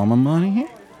spend all my money here.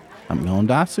 I'm gonna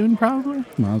die soon probably.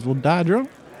 Might as well die drunk.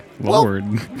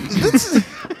 Lord, this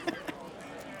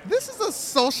is a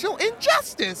social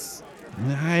injustice.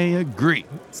 I agree.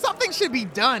 Something should be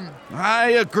done. I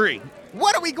agree.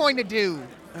 What are we going to do?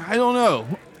 I don't know.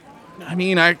 I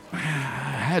mean, I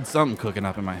had something cooking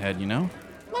up in my head, you know?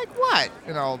 Like what?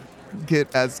 And I'll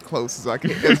get as close as I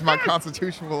can, as my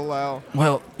constitution will allow.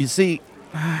 Well, you see,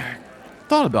 I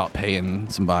thought about paying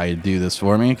somebody to do this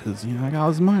for me because, you know, I got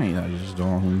all this money that I'm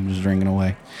just drinking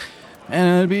away.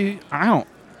 And I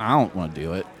don't want to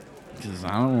do it because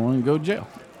I don't want to go to jail.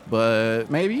 But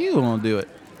maybe you want to do it.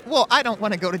 Well, I don't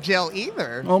want to go to jail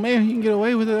either. Well, maybe you can get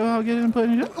away with it. I'll get in put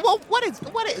in jail. Well, what is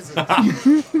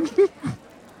it?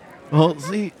 Well,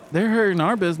 see, they're hurting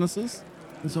our businesses,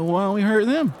 so why don't we hurt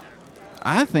them?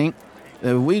 I think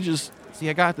that we just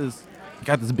I got this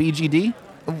BGD.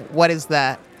 What is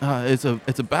that? It's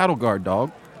a battle guard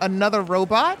dog. Another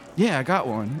robot? Yeah, I got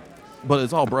one, but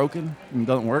it's all broken and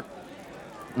doesn't work.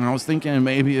 And I was thinking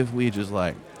maybe if we just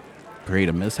like create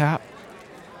a mishap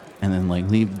and then like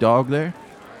leave the dog there,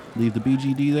 leave the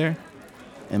BGD there,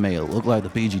 and make it look like the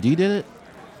BGD did it.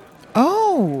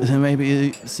 Oh. Then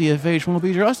maybe CFH won't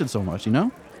be trusted so much, you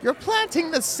know? You're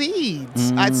planting the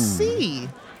seeds. I see.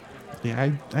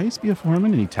 Yeah, I used to be a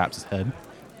foreman, and he taps his head.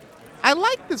 I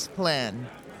like this plan.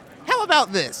 How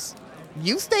about this?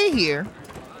 You stay here,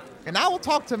 and I will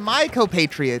talk to my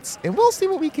compatriots, and we'll see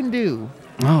what we can do.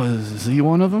 Oh, is he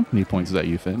one of them? And he points at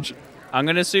you, Finch. I'm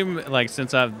gonna assume like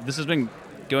since this has been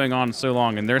going on so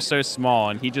long and they're so small,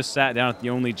 and he just sat down at the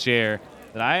only chair,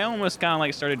 that I almost kind of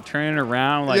like started turning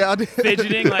around, like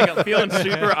fidgeting, like feeling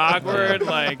super awkward.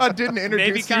 Like I didn't introduce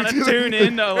maybe kind of tune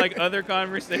into like other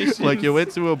conversations. Like you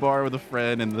went to a bar with a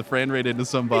friend, and the friend ran into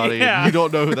somebody. Yeah. And you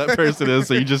don't know who that person is,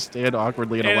 so you just stand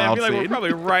awkwardly in a and I loud feel like scene. we're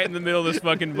probably right in the middle of this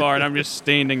fucking bar, and I'm just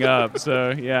standing up.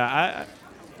 So yeah,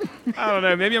 I don't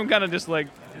know. Maybe I'm kind of just like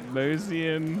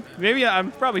moseying. Maybe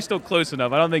I'm probably still close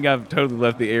enough. I don't think I've totally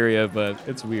left the area, but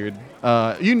it's weird.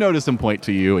 You noticed him point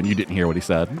to you, and you didn't hear what he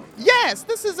said. Yes,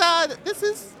 this is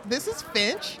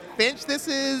Finch. Finch, this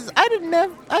is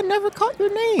I never caught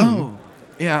your name. Oh,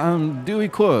 yeah, I'm Dewey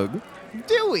Quug.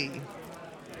 Dewey.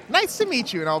 Nice to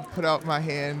meet you. And I'll put out my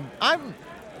hand.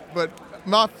 But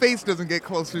my face doesn't get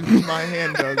closer than my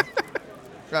hand does.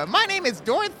 My name is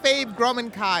Dorothy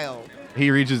Grumman Kyle. He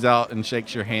reaches out and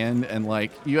shakes your hand, and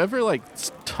like, you ever like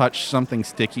touch something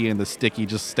sticky and the sticky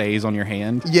just stays on your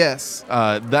hand? Yes.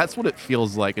 That's what it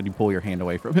feels like when you pull your hand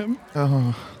away from him.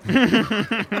 Oh.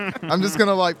 I'm just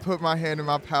gonna like put my hand in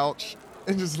my pouch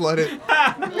and just let it.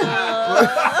 That's even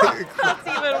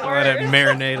worse. Let it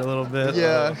marinate a little bit.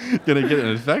 Yeah. Gonna get an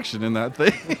infection in that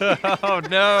thing. Oh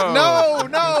no. No.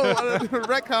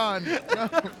 Retcon.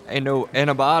 No. Ain't no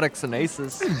antibiotics and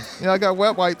aces. Yeah, I got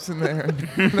wet wipes in there.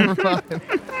 Never mind.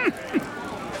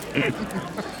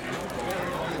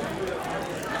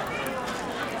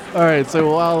 All right, so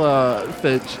while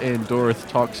Fitch and Dorth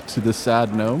talks to the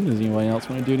sad gnome, does anyone else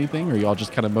want to do anything, or are y'all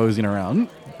just kind of moseying around?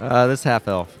 This half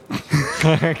elf.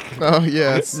 Oh,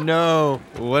 yes. No.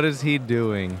 What is he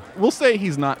doing? We'll say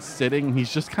he's not sitting.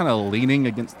 He's just kind of leaning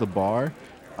against the bar,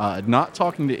 not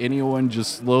talking to anyone,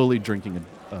 just slowly drinking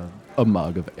a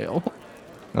mug of ale.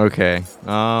 Okay.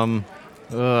 How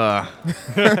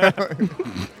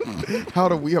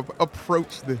do we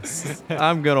approach this?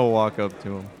 I'm gonna walk up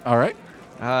to him. All right.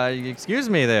 Excuse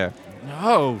me there.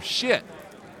 Oh, shit.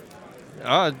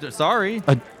 Sorry.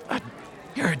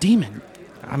 You're a demon.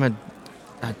 I'm a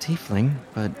tiefling,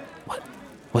 but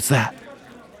What's that?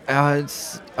 I'm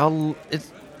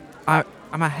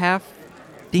a half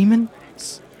demon.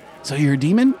 So you're a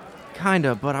demon?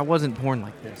 Kinda, but I wasn't born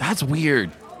like this. That's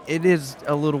weird. It is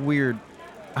a little weird.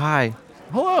 Hi.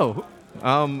 Hello.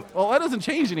 Well, that doesn't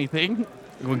change anything.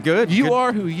 Well, good. You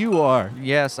are who you are.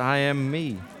 Yes, I am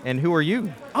me. And who are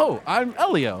you? Oh, I'm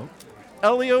Elio.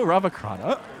 Elio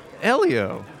Ravacrata.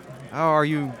 Elio. Oh, are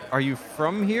you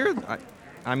from here?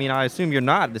 I mean, I assume you're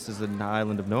not. This is an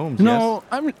island of gnomes. No,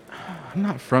 I'm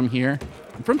not from here.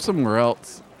 I'm from somewhere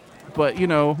else. But,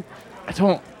 I'm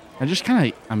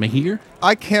here.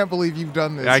 I can't believe you've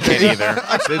done this. I can't either.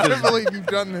 I can't believe you've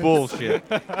done this. Bullshit.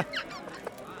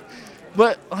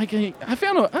 But, I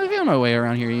found my way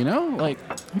around here, I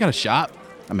got a shop.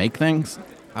 I make things.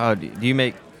 Do you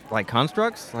make,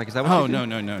 constructs? Is that what you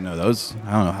do? No. Those,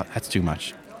 I don't know. That's too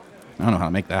much. I don't know how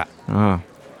to make that. Oh.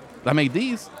 I made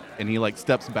these. And he,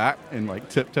 steps back and,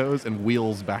 tiptoes and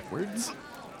wheels backwards.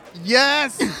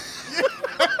 Yes!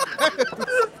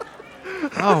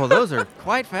 Oh, those are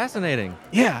quite fascinating.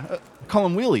 Yeah. Call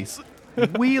them wheelies.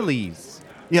 Wheelies.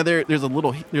 Yeah, there's a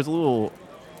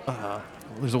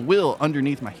wheel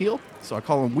underneath my heel, so I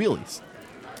call them wheelies.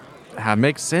 That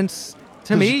makes sense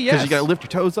to me, yes. Because you got to lift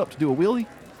your toes up to do a wheelie.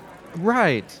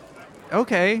 Right.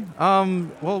 Okay.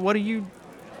 Well, what are you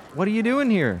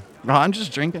doing here? Oh, I'm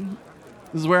just drinking.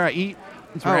 This is where I eat.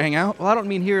 This is where I hang out. Well, I don't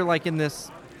mean here in this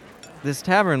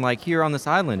tavern, here on this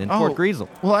island in Port Greasel.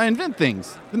 Well, I invent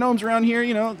things. The gnomes around here,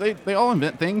 they all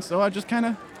invent things, so I just kind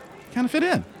of fit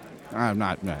in. I'm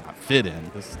not fit in,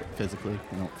 just physically.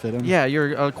 I don't fit in. Yeah,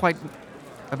 you're quite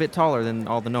a bit taller than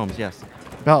all the gnomes, yes.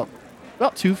 About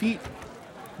 2 feet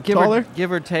taller. Give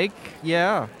or take,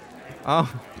 yeah. Yeah.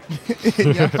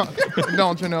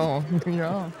 Don't you know?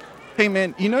 Yeah. Hey,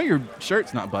 man, your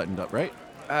shirt's not buttoned up, right?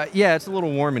 Yeah, it's a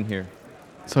little warm in here.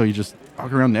 So you just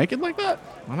walk around naked like that?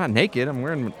 I'm not naked. I'm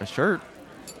wearing a shirt.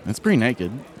 That's pretty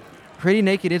naked. Pretty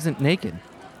naked isn't naked.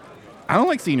 I don't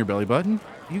like seeing your belly button.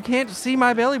 You can't see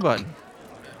my belly button.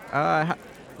 How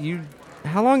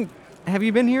long have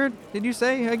you been here, did you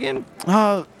say, again?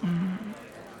 10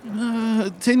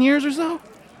 years or so.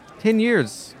 10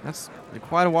 years. That's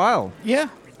quite a while. Yeah.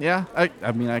 I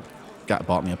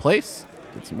bought me a place,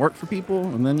 did some work for people,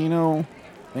 and then,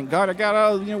 thank God I got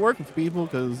out of working for people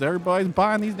because everybody's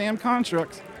buying these damn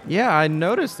constructs. Yeah, I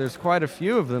noticed there's quite a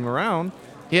few of them around.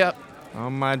 Yep.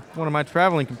 One of my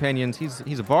traveling companions,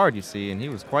 he's a bard, you see, and he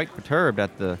was quite perturbed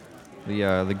at the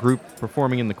group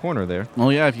performing in the corner there.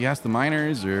 Well, yeah, if you ask the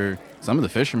miners or some of the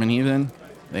fishermen even,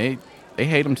 they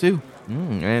hate them too.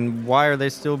 And why are they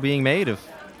still being made if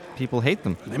people hate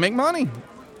them? They make money.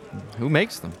 Who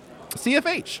makes them?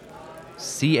 CFH.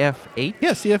 CFH?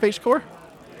 Yeah, CFH Core.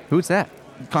 Who's that?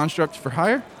 Constructs for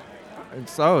hire.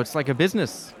 It's like a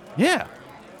business. Yeah.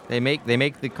 They make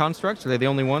the constructs? Are they the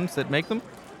only ones that make them?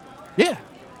 Yeah.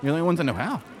 You're the only ones that know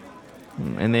how.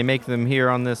 And they make them here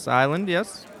on this island,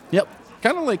 yes? Yep.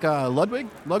 Kind of like Ludwig.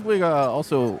 Ludwig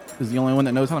also is the only one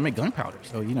that knows how to make gunpowder.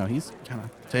 So, he's kind of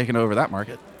taking over that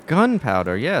market.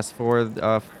 Gunpowder, yes, for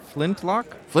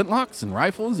flintlock? Flintlocks and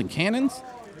rifles and cannons.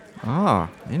 Ah,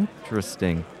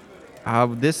 interesting.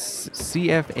 This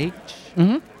CFH,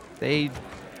 do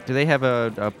they have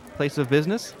a place of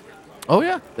business? Oh,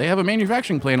 yeah. They have a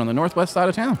manufacturing plant on the northwest side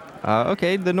of town.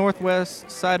 Okay, the northwest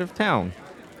side of town.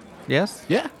 Yes?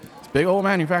 Yeah. It's a big old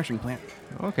manufacturing plant.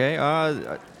 Okay.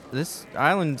 This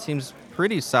island seems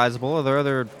pretty sizable. Are there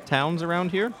other towns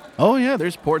around here? Oh, yeah.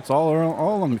 There's ports all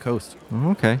along the coast.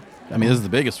 Okay. I mean, this is the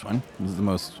biggest one. This is the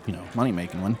most,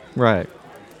 money-making one. Right.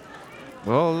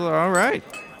 Well, all right.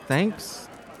 Thanks,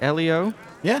 Elio.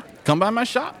 Yeah. Come by my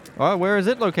shop. Where is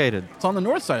it located? It's on the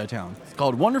north side of town. It's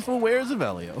called Wonderful Wares of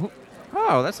Elio.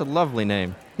 Oh, that's a lovely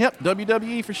name. Yep.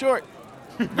 WWE for short.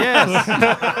 Yes.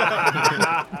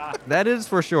 That is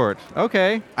for short.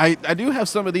 Okay. I do have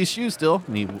some of these shoes still.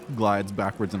 And he glides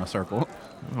backwards in a circle.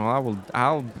 Well,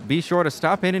 I'll be sure to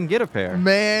stop in and get a pair.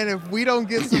 Man, if we don't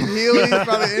get some Heelys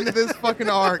by the end of this fucking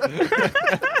arc. All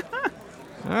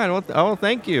right. Well,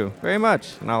 thank you very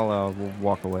much. And I'll we'll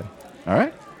walk away. All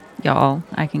right. y'all,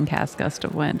 I can cast Gust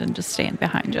of Wind and just stand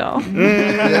behind y'all.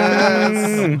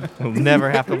 Yes. We'll never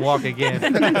have to walk again.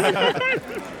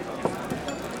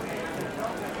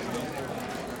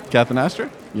 Captain Astra,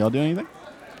 y'all do anything?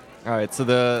 All right, so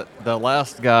the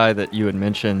last guy that you had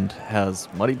mentioned has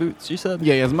muddy boots, you said?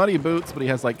 Yeah, he has muddy boots, but he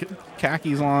has like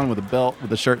khakis on with a belt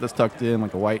with a shirt that's tucked in,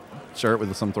 like a white shirt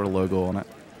with some sort of logo on it.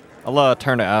 I'll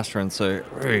turn to Astra and say,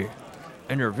 Hey,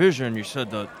 in your vision, you said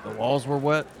the walls were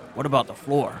wet. What about the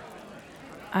floor?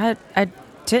 I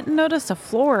didn't notice a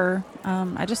floor.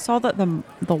 I just saw that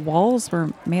the walls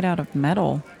were made out of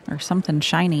metal or something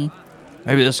shiny.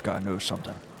 Maybe this guy knows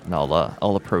something. and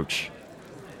I'll approach.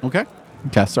 Okay.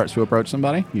 Cass starts to approach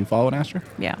somebody. You following Astra?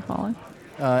 Yeah, follow.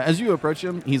 As you approach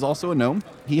him, he's also a gnome.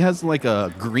 He has like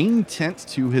a green tint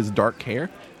to his dark hair.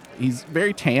 He's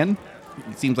very tan.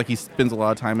 It seems like he spends a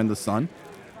lot of time in the sun.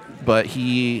 But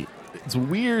it's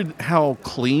weird how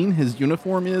clean his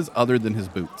uniform is other than his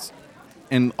boots.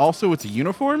 And also it's a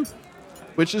uniform,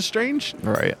 which is strange.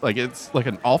 Right. Like it's like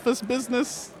an office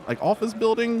business, like office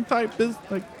building type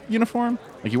uniform.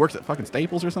 Like he works at fucking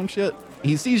Staples or some shit.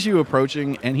 He sees you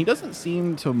approaching and he doesn't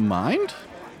seem to mind.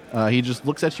 He just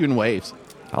looks at you and waves.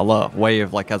 I'll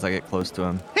wave like as I get close to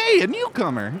him. Hey, a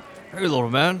newcomer. Hey, little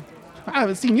man. I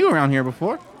haven't seen you around here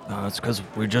before. It's because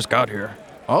we just got here.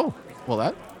 Oh,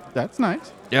 well that's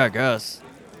nice. Yeah, I guess.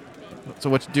 So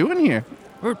what you doing here?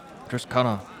 We're just kind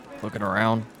of looking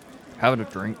around, having a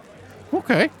drink.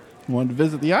 Okay. Wanted to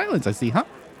visit the islands, I see, huh?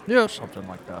 Yeah, something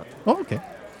like that. Oh, okay.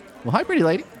 Well, hi, pretty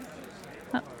lady.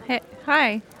 Hey,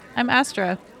 hi. I'm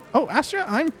Astra. Oh, Astra,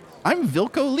 I'm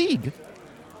Vilco League.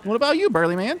 What about you,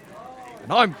 burly man?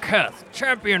 And I'm Keth,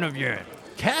 champion of Yen.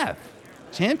 Keth,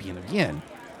 champion of Yen.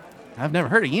 I've never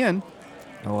heard of Yen.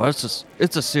 Oh, it's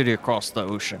a city across the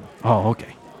ocean. Oh,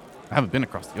 okay. I haven't been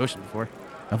across the ocean before.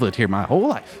 I've lived here my whole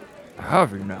life.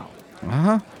 Have you now?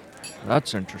 Uh-huh.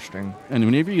 That's interesting. And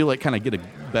whenever you kind of get a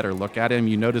better look at him,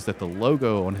 you notice that the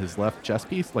logo on his left chest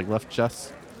piece, like left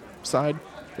chest side,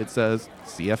 it says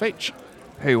CFH.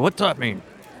 Hey, what's that mean?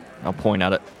 I'll point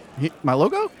at it. My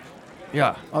logo?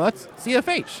 Yeah. Oh, that's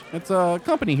CFH. It's a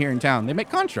company here in town. They make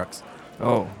constructs.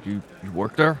 Oh, you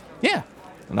work there? Yeah.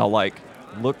 And I'll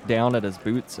look down at his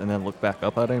boots and then look back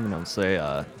up at him and I'll say,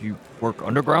 You work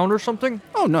underground or something?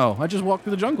 Oh, no. I just walk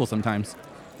through the jungle sometimes.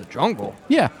 The jungle?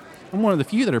 Yeah. I'm one of the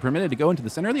few that are permitted to go into the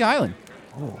center of the island.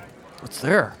 Oh, what's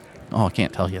there? Oh, I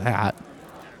can't tell you that.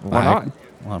 Why not?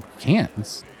 Well, I can't.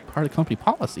 It's part of company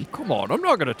policy. Come on, I'm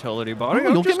not going to tell anybody.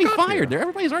 Oh, you'll get me fired. There,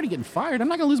 everybody's already getting fired. I'm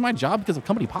not going to lose my job because of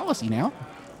company policy now.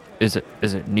 Is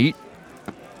it neat?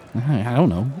 I don't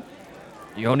know.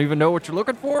 You don't even know what you're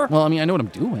looking for? Well, I mean, I know what I'm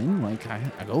doing. Like, I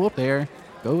go up there,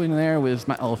 go in there with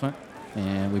my elephant,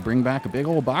 and we bring back a big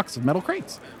old box of metal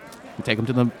crates. We take them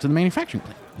to the manufacturing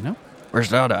plant, you know? Where's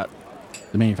that at?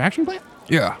 The manufacturing plant?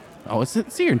 Yeah. Oh,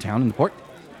 it's here in town in the port.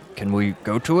 Can we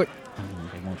go to it? I mean,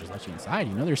 they won't just let you inside.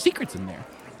 You know, there's secrets in there.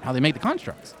 How they make the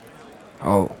constructs.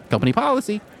 Oh. Company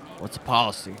policy. What's the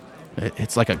policy?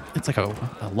 It's like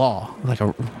a law, like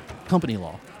a company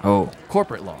law. Oh.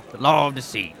 Corporate law. The law of the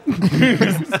sea.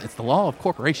 It's the law of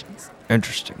corporations.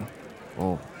 Interesting.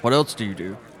 Well, what else do you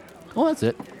do? Well, that's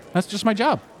it. That's just my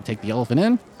job. Take the elephant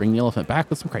in, bring the elephant back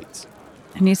with some crates.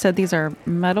 And you said these are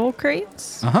metal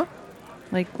crates? Uh-huh.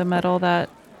 Like the metal that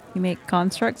you make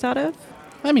constructs out of?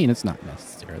 I mean, it's not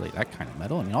necessarily that kind of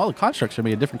metal. I mean, all the constructs are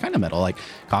made of different kind of metal, like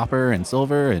copper and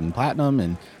silver and platinum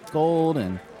and gold,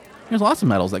 and there's lots of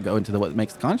metals that go into what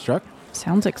makes the construct.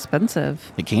 Sounds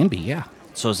expensive. It can be, yeah.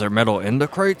 So is there metal in the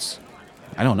crates?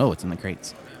 I don't know what's in the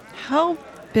crates. How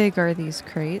big are these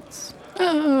crates?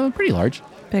 Pretty large.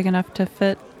 Big enough to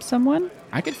fit someone?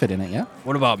 I could fit in it, yeah.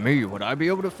 What about me? Would I be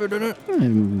able to fit in it?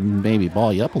 Maybe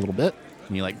ball you up a little bit.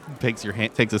 And he takes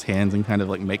his hands and kind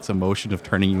of makes a motion of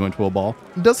turning you into a ball.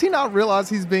 Does he not realize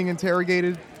he's being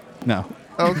interrogated? No.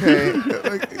 Okay.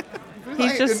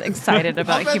 He's just excited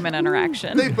about human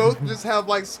interaction. They both just have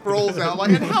scrolls out.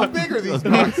 And how big are these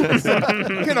boxes?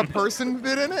 Can a person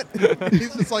fit in it?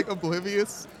 He's just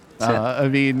oblivious. I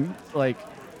mean,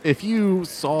 if you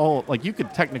saw, you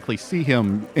could technically see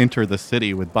him enter the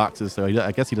city with boxes. So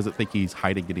I guess he doesn't think he's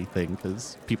hiding anything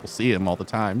because people see him all the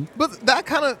time. But that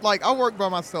kind of I work by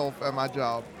myself at my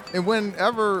job. And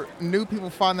whenever new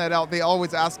people find that out, they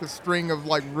always ask a string of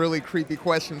really creepy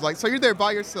questions. So you're there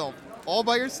by yourself, all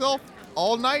by yourself,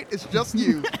 all night? It's just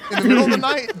you. In the middle of the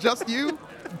night, just you?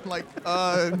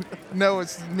 No,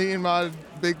 it's me and my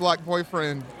big black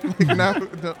boyfriend. No,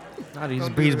 he's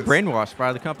brainwashed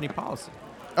by the company policy.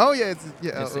 Oh, yeah.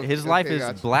 His life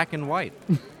is black and white.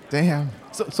 Damn.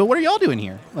 So what are y'all doing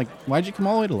here? Why'd you come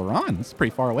all the way to Laron? It's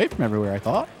pretty far away from everywhere, I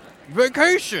thought.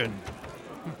 Vacation.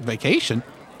 Vacation?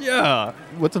 Yeah.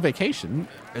 What's a vacation?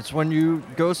 It's when you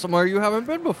go somewhere you haven't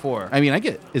been before. I mean, I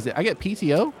get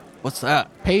PTO? What's that?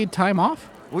 Paid time off?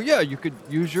 Well, yeah, you could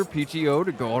use your PTO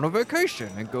to go on a vacation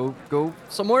and go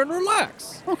somewhere and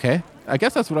relax. Okay. I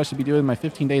guess that's what I should be doing my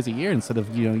 15 days a year instead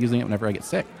of, using it whenever I get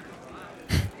sick.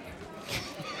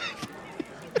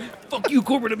 Fuck you,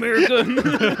 corporate America.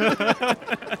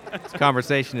 This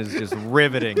conversation is just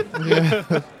riveting.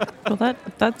 Well,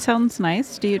 that sounds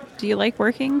nice. Do you like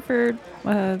working for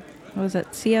what was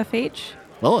it, CFH?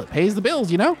 Well, it pays the bills,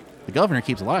 The governor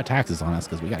keeps a lot of taxes on us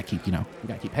because we got to keep, we got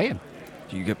to keep paying.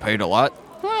 Do you get paid a lot?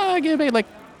 Well, I get paid like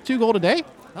 2 gold a day.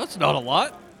 That's not a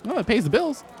lot. Well, it pays the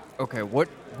bills. Okay, what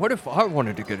if I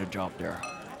wanted to get a job there?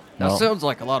 That Well- sounds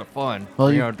like a lot of fun.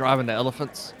 Well, Driving the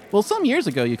elephants. Well, some years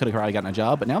ago you could have probably gotten a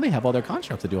job, but now they have all their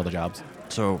constructs to do all the jobs.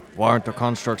 So why aren't the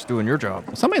constructs doing your job?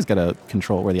 Somebody's got to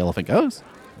control where the elephant goes.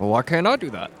 Well, why can't I do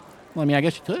that? Well, I mean, I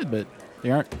guess you could, but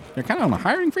they're kind of on a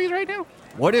hiring freeze right now.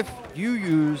 What if you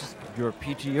used your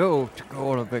PTO to go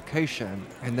on a vacation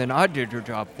and then I did your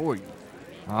job for you?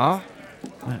 Huh?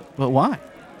 But why?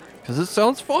 Because it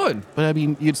sounds fun. But I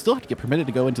mean, you'd still have to get permitted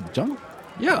to go into the jungle.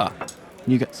 Yeah.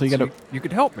 You got to. You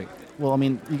could help me. Well, I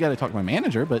mean, you got to talk to my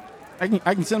manager, but I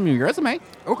can send him your resume.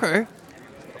 Okay.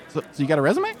 So you got a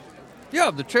resume? Yeah,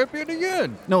 I'm the champion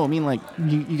again. No, I mean like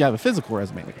you got a physical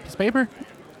resume, like a piece of paper.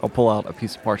 I'll pull out a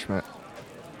piece of parchment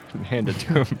and hand it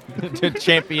to him. The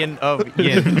champion of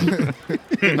yin.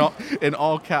 in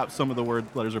all caps, some of the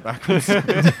letters are backwards.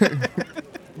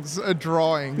 It's a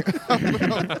drawing.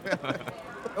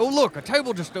 Oh, look, a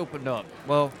table just opened up.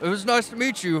 Well, it was nice to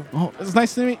meet you. Oh, it's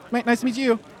nice to meet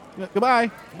you. Goodbye.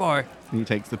 Bye. And he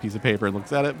takes the piece of paper and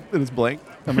looks at it, and it's blank.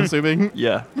 I'm assuming.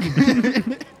 Yeah.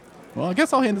 Well, I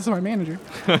guess I'll hand this to my manager.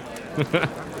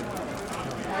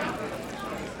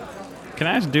 Can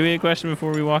I ask Dewey a question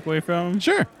before we walk away from him?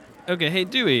 Sure. Okay, hey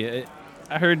Dewey,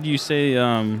 I heard you say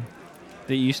that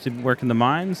you used to work in the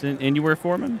mines and you were a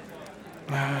foreman?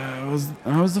 I was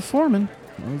the foreman.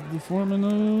 I was the foreman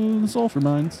of the sulfur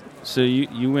mines. So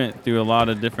you went through a lot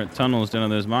of different tunnels down in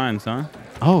those mines, huh?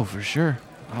 Oh, for sure.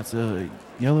 Lots of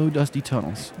yellow, dusty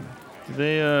tunnels. Do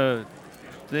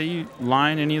they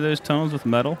line any of those tunnels with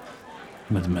metal?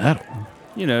 With metal?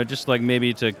 Just like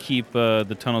maybe to keep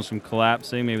the tunnels from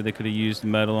collapsing. Maybe they could have used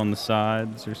metal on the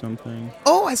sides or something.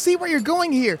 Oh, I see where you're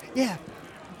going here. Yeah.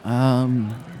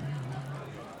 And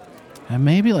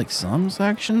maybe like some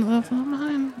sections of the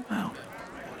mine. Wow.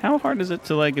 How hard is it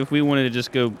to, like, if we wanted to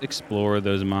just go explore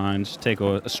those mines, take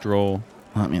a stroll?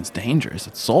 Well, I mean, it's dangerous.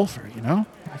 It's sulfur, That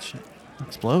shit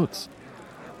explodes.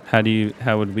 How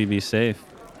would we be safe?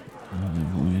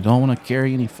 We don't want to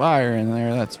carry any fire in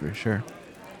there, that's for sure.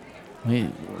 I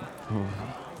mean,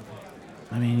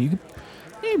 you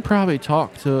could probably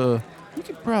talk to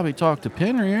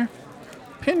Penrear.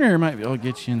 Penrear might be able to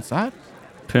get you inside.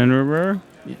 Penrear?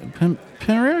 Yeah,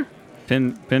 Penrear?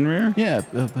 Penrear? Yeah,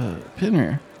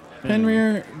 Penrear.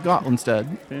 Penrear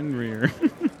Gotlandstead. Penrear.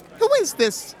 Who is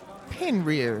this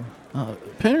Penrear?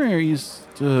 Penrear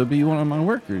used to be one of my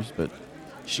workers, but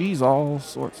she's all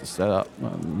sorts of set up.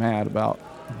 Mad about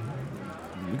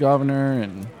the governor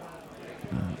and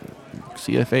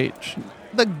CFH.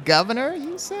 The governor,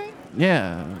 you say?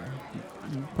 Yeah,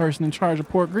 the person in charge of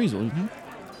Port Greasel,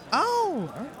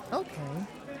 Oh, okay.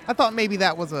 I thought maybe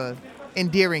that was a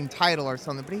endearing title or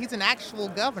something, but he's an actual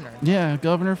governor. Yeah,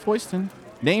 Governor Foyston.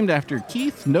 Named after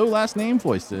Keith, no last name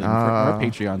Foyston, for our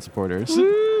Patreon supporters.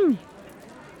 Woo!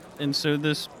 And so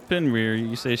this Penrear,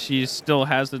 you say she still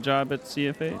has the job at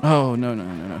CFH? Oh,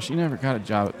 no. She never got a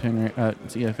job at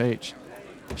CFH.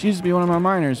 She used to be one of my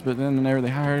miners, but then whenever they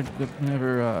hired,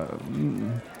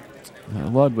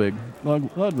 Ludwig,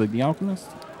 the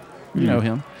alchemist. You know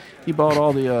him. He bought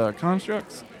all the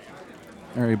constructs.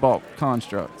 Or he bought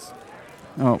constructs.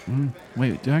 Oh,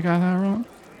 wait, did I got that wrong?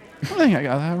 I think I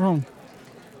got that wrong.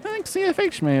 I think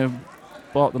CFH may have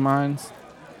bought the mines.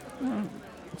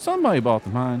 Somebody bought the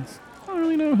mines. I don't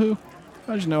really know who.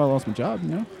 I just know I lost my job,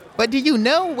 But do you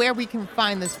know where we can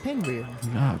find this Penrear?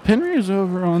 Penrear's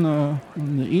over on the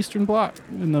eastern block,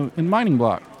 in mining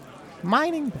block.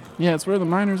 Mining? Yeah, it's where the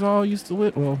miners all used to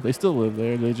live. Well, they still live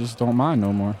there. They just don't mine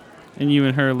no more. And you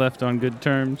and her left on good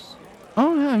terms?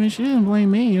 Oh, yeah. I mean, she didn't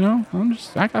blame me,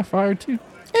 I got fired, too.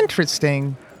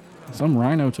 Interesting. Some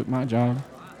rhino took my job.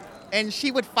 And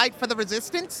she would fight for the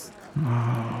resistance?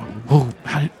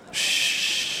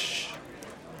 Shh.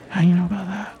 How do you know about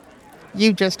that?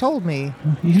 You just told me.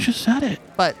 You just said it.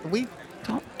 But we...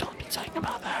 Don't be talking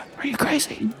about that. Are you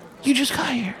crazy? You just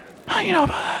got here. How do you know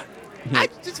about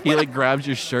that? He grabs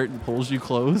your shirt and pulls you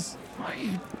close.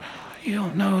 You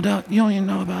don't know that. You don't even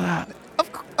know about that.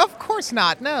 Of course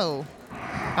not, no.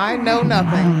 I know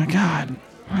nothing. God.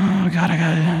 Oh God, I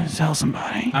gotta tell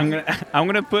somebody. I'm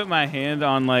gonna put my hand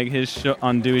on like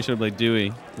on Dewey's shoulder, like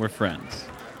Dewey, we're friends.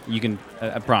 You can,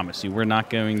 I promise you, we're not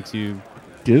going to.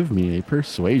 Give me a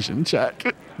persuasion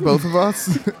check. Both of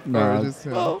us? No. Or just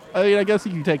him? Well, I mean, I guess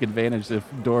you can take advantage if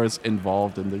Dora's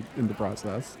involved in the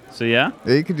process. So yeah.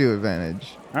 Yeah, you could do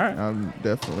advantage. All right. I'm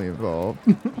definitely involved.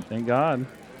 Thank God.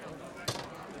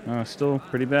 Still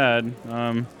pretty bad.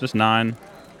 Just 9.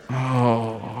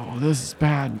 Oh, this is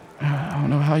bad. I don't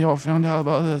know how y'all found out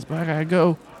about this, but I gotta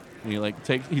go. And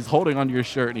he's holding onto your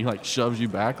shirt and he like shoves you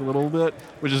back a little bit,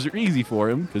 which is easy for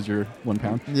him because you're 1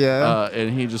 pound. Yeah.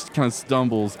 And he just kind of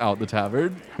stumbles out the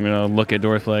tavern. I'm gonna look at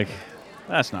Dorothy like,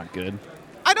 that's not good.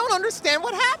 I don't understand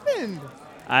what happened.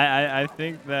 I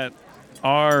think that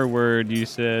R word you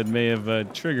said may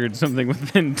have triggered something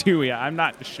within Dewey. I'm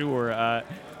not sure.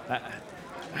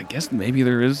 I guess maybe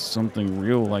there is something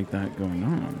real like that going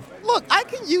on. Look, I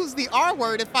can use the R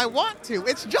word if I want to.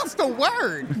 It's just a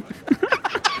word.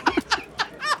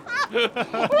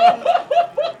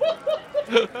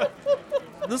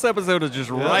 This episode is just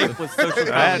ripe with social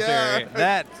commentary.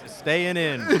 That's staying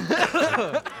in.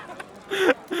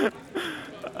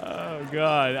 Oh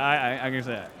God, I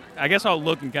guess I'll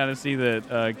look and kind of see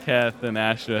that Kath and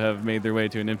Asha have made their way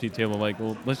to an empty table. Like,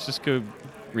 well, let's just go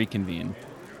reconvene.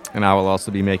 And I will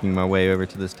also be making my way over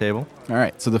to this table. All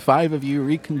right, so the 5 of you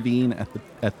reconvene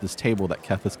at this table that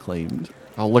Keth has claimed.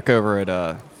 I'll look over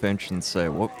at Finch and say,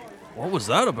 what was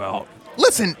that about?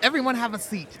 Listen, everyone have a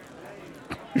seat.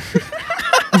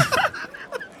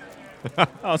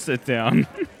 I'll sit down.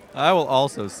 I will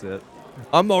also sit.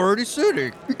 I'm already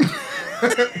sitting.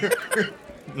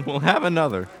 We'll have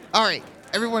another. All right,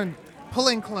 everyone pull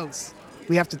in close.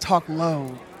 We have to talk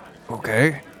low.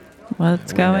 Okay.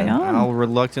 What's going on? I'll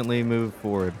reluctantly move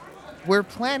forward. We're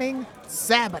planning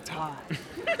sabotage.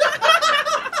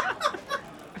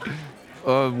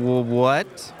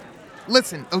 What?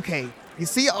 Listen, okay, you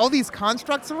see all these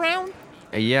constructs around?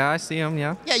 Yeah, I see them,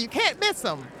 yeah. Yeah, you can't miss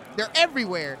them. They're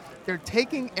everywhere. They're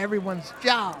taking everyone's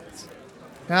jobs.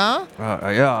 Huh?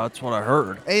 Yeah, that's what I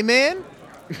heard. Amen?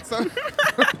 So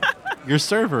Your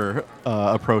server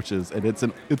approaches, and it's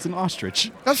an ostrich.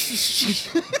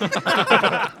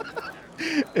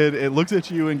 It looks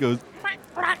at you and goes,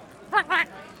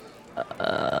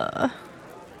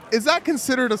 Is that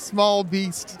considered a small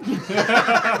beast?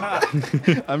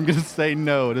 I'm going to say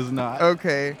no, it is not.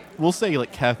 Okay. We'll say,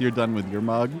 like, Kath, you're done with your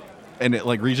mug. And it,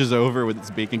 like, reaches over with its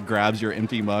beak and grabs your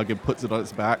empty mug and puts it on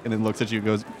its back and then looks at you and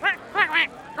goes,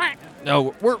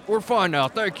 No, we're fine now.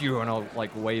 Thank you. And I'll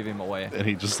like wave him away. and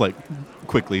he just, like,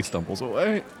 quickly stumbles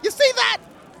away. You see that?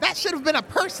 That should have been a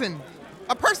person.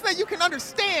 A person that you can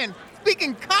understand,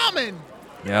 speaking common.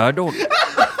 Yeah, I don't.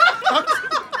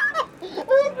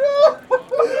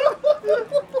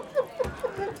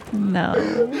 No.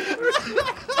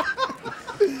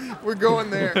 We're going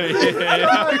there.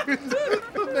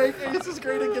 Make Aces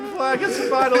Great Again flag is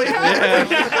finally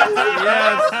happening.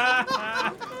 Yes.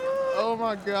 Oh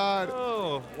my God.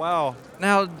 Oh, wow.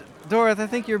 Now, Dorothy, I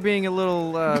think you're being a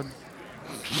little,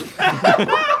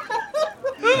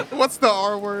 What's the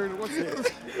R word? What's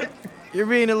it? You're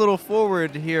being a little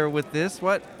forward here with this.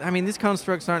 What? I mean, these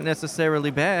constructs aren't necessarily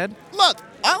bad. Look,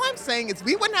 all I'm saying is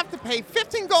we wouldn't have to pay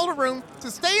 15 gold a room to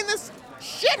stay in this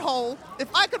shithole if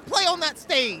I could play on that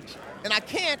stage. And I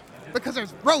can't because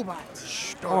there's robots.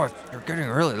 Shh, Dorth, you're getting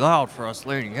really loud for us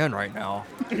leaning in right now.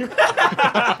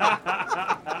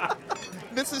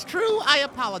 This is true. I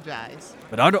apologize.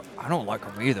 But I don't like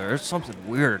them either. There's something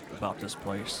weird about this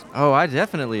place. Oh, I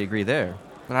definitely agree there.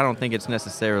 But I don't think it's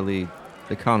necessarily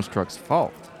the construct's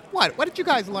fault. What? What did you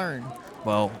guys learn?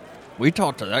 Well, we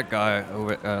talked to that guy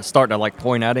over, starting to like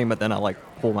point at him, but then I like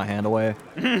pull my hand away.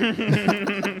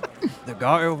 The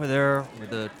guy over there with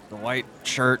the white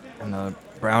shirt and the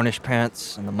brownish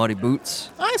pants and the muddy boots.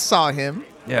 I saw him.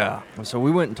 Yeah. So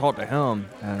we went and talked to him,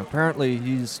 and apparently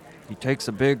he takes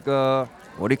a big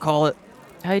what do you call it?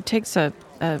 He takes a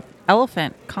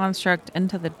elephant construct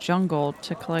into the jungle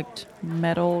to collect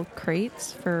metal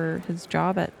crates for his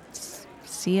job at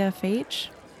CFH.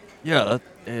 Yeah,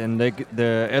 and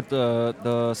they're at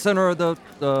the center of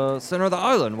the center of the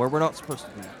island where we're not supposed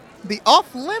to be. The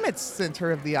off-limits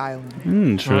center of the island.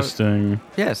 Interesting.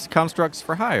 Yes, constructs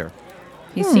for hire.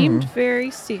 He seemed very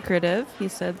secretive. He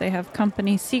said they have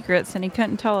company secrets, and he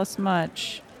couldn't tell us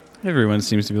much. Everyone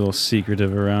seems to be a little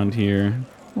secretive around here.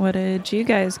 What did you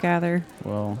guys gather?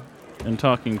 Well, in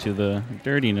talking to the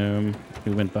dirty gnome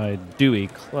who went by Dewey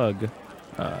Klug,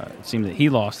 it seemed that he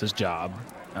lost his job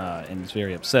and is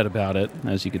very upset about it,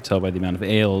 as you could tell by the amount of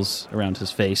ales around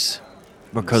his face.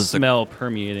 Because the smell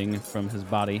permeating from his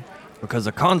body. Because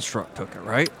the construct took it,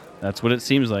 right? That's what it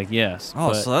seems like, yes. Oh,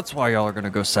 but so that's why y'all are gonna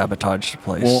go sabotage the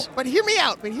place. Well- But hear me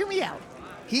out.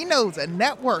 He knows a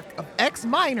network of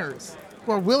ex-miners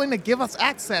who are willing to give us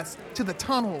access to the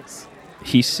tunnels.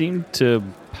 he seemed to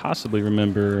possibly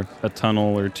remember a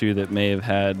tunnel or two that may have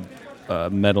had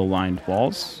metal-lined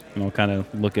walls. And I'll kind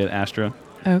of look at Astra.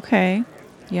 Okay.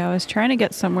 Yeah, I was trying to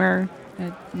get somewhere.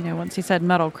 Once he said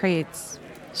metal crates,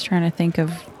 I was trying to think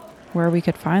of where we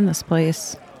could find this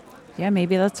place. Yeah,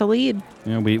 maybe that's a lead.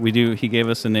 You know, we do. He gave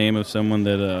us a name of someone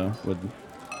that would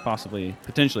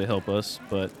potentially help us,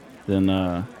 but then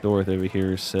Dorothy over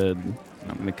here said,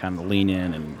 I'm going to kind of lean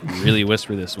in and really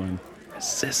whisper this one,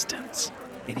 resistance.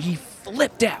 And he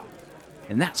flipped out.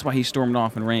 And that's why he stormed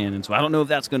off and ran. And so I don't know if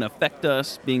that's going to affect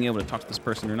us being able to talk to this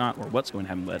person or not, or what's going to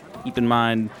happen. But keep in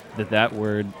mind that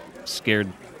word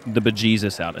scared the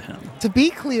bejesus out of him. To be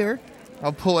clear,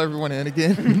 I'll pull everyone in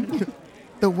again.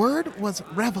 The word was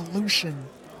revolution.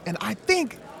 And I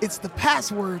think it's the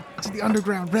password to the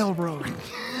Underground Railroad.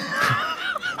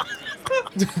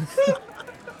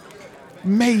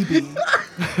 Maybe.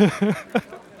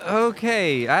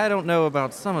 Okay, I don't know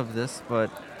about some of this,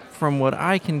 but from what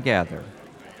I can gather,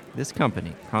 this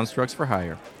company, Constructs for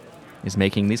Hire, is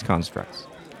making these constructs.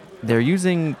 They're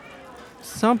using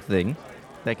something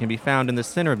that can be found in the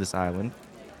center of this island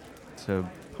to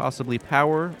possibly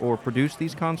power or produce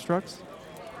these constructs,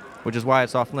 which is why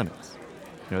it's off limits.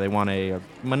 They want a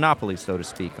monopoly, so to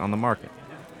speak, on the market.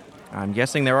 I'm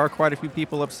guessing there are quite a few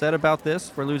people upset about this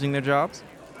for losing their jobs,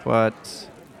 but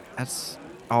that's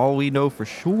all we know for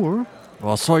sure.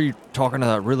 Well, I saw you talking to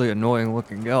that really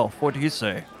annoying-looking elf. What do you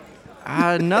say?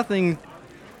 Nothing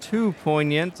too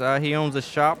poignant. He owns a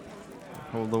shop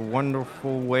called The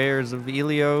Wonderful Wares of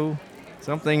Elio,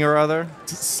 something or other.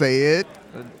 Say it.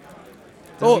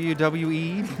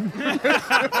 WWE.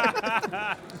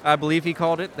 I believe he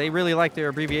called it. They really like their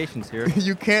abbreviations here.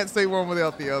 You can't say one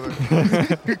without the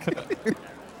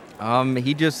other.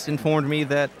 He just informed me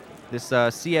that this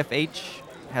CFH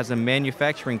has a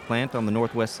manufacturing plant on the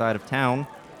northwest side of town.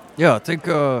 Yeah, I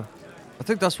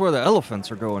think that's where the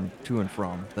elephants are going to and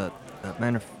from. That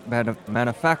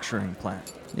manufacturing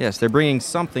plant. Yes, they're bringing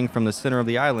something from the center of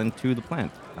the island to the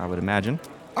plant, I would imagine.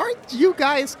 Aren't you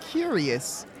guys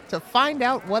curious to find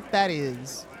out what that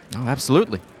is? Oh,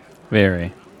 absolutely.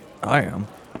 Very. I am.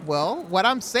 Well, what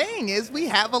I'm saying is we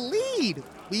have a lead.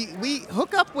 We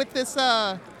hook up with this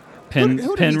Penrear?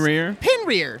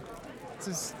 Penrear.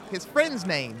 It's his friend's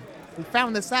name. We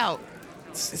found this out.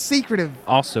 It's secretive.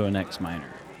 Also an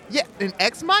ex-miner. Yeah, an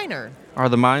ex-miner. Are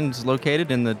the mines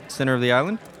located in the center of the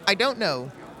island? I don't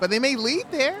know, but they may lead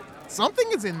there. Something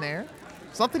is in there.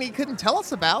 Something he couldn't tell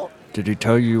us about. Did he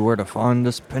tell you where to find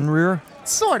this Penrear?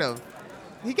 Sort of.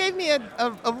 He gave me a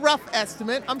rough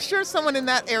estimate. I'm sure someone in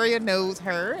that area knows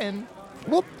her, and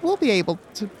we'll be able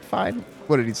to find.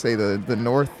 What did he say?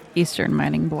 The Eastern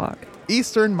Mining Block.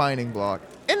 Eastern Mining Block.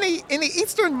 In the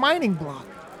Eastern Mining Block,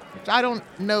 which I don't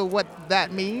know what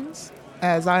that means,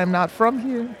 as I am not from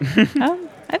here.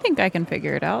 I think I can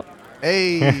figure it out.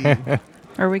 Hey.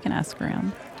 Or we can ask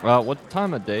around. What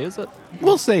time of day is it?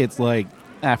 We'll say it's like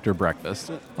after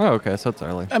breakfast. Oh, okay, so it's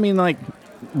early. I mean, like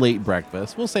late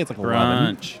breakfast. We'll say it's like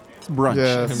 11. Brunch. It's brunch.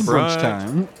 Yes. It's brunch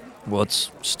time. Well, it's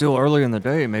still early in the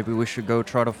day. Maybe we should go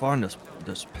try to find this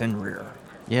Penrear.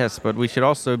 Yes, but we should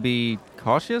also be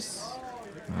cautious.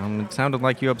 It sounded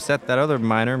like you upset that other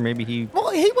miner. Maybe he... Well,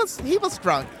 he was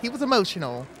drunk. He was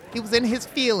emotional. He was in his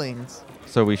feelings.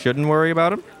 So we shouldn't worry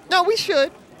about him? No, we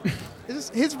should.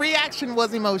 His reaction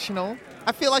was emotional.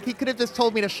 I feel like he could have just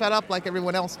told me to shut up like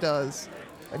everyone else does.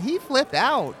 But he flipped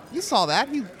out. You saw that.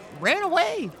 He ran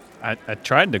away. I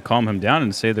tried to calm him down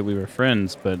and say that we were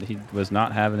friends, but he was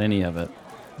not having any of it.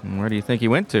 And where do you think he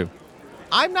went to?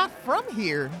 I'm not from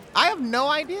here. I have no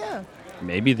idea.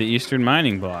 Maybe the Eastern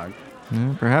Mining Block.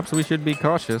 Perhaps we should be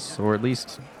cautious, or at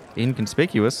least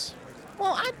inconspicuous.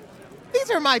 Well,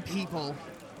 these are my people.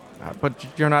 But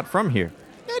you're not from here.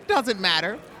 It doesn't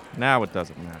matter. Now it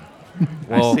doesn't matter.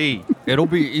 Well, I see. It'll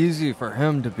be easy for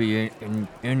him to be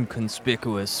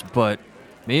inconspicuous, but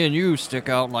me and you stick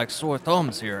out like sore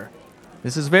thumbs here.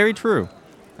 This is very true.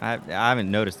 I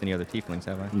haven't noticed any other tieflings,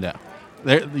 have I? No.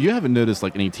 You haven't noticed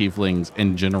like any tieflings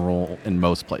in general in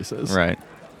most places. Right.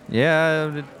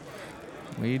 Yeah,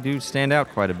 we do stand out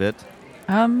quite a bit.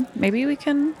 Maybe we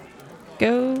can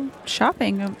go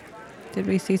shopping. Did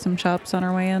we see some shops on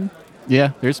our way in?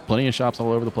 Yeah, there's plenty of shops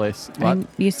all over the place. And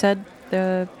you said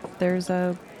there's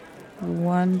a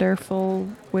Wonderful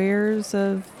Wares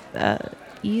of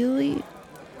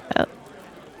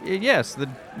Yes, the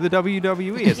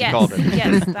WWE, as he Yes, called it.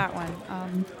 yes, that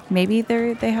one. Maybe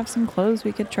they have some clothes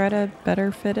we could try to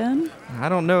better fit in. I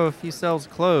don't know if he sells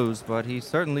clothes, but he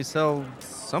certainly sells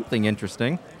something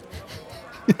interesting.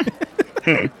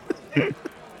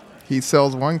 He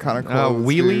sells one kind of clothes.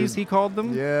 Wheelies, dude. he called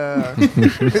them? Yeah.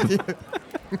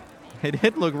 It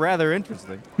did look rather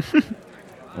interesting.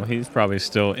 Well, he's probably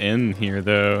still in here,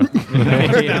 though.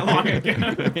 That long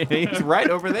ago. He's right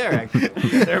over there, actually.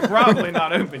 They're probably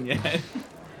not open yet.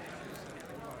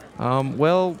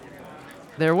 Well,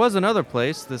 there was another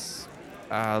place, this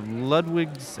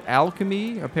Ludwig's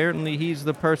Alchemy. Apparently he's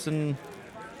the person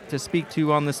to speak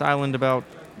to on this island about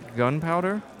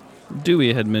gunpowder.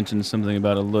 Dewey had mentioned something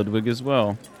about a Ludwig as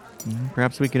well.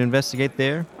 Perhaps we could investigate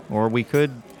there, or we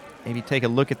could maybe take a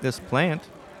look at this plant,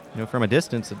 from a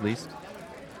distance at least.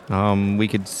 We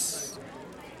could.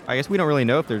 I guess we don't really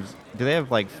know if there's. Do they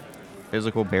have like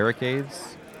physical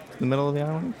barricades in the middle of the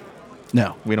island?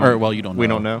 No, We don't- Or, well, you don't. we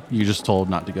know. don't know. You're just told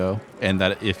not to go, and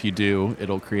that if you do,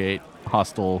 it'll create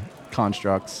hostile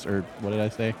constructs, or what did I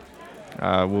say?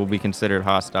 Will be considered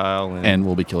hostile And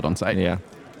will be killed on sight. yeah.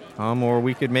 Or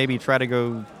we could maybe try to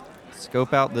go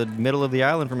scope out the middle of the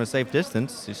island from a safe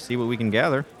distance to see what we can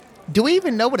gather. Do we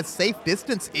even know what a safe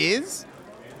distance is?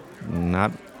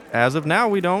 Not as of now,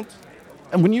 we don't.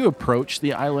 And when you approach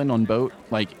the island on boat,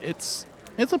 like it's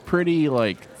a pretty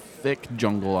like thick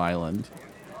jungle island.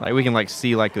 Like we can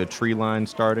see the tree line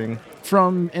starting.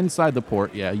 From inside the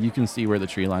port, yeah, you can see where the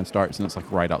tree line starts, and it's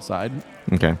like right outside.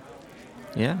 Okay.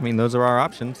 Yeah, I mean those are our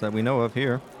options that we know of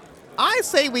here. I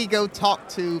say we go talk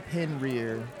to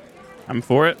Penrear. I'm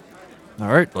for it. All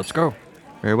right, let's go.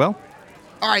 Very well.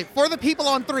 All right, for the people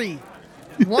on 3.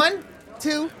 1,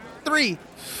 2, 3.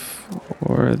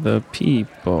 For the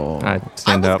people. I I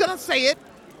stand was up. gonna say it.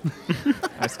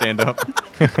 I stand up.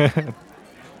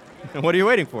 What are you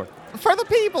waiting for? For the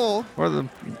people. For the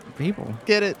people.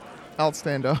 Get it? I'll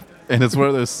stand up. And it's one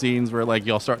of those scenes where like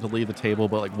y'all start to leave the table,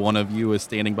 but like one of you is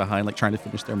standing behind, like trying to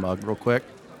finish their mug real quick.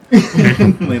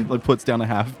 like puts down a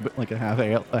half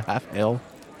ale.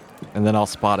 And then I'll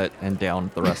spot it and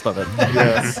down the rest of it.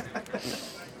 Yes.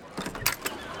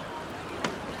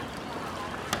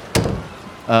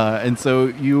 And so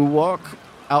you walk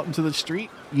out into the street.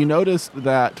 You notice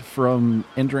that from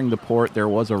entering the port, there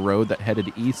was a road that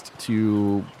headed east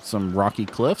to some rocky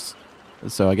cliffs.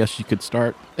 So I guess you could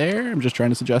start there. I'm just trying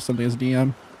to suggest something as a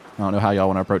DM. I don't know how y'all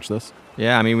want to approach this.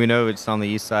 Yeah, I mean we know it's on the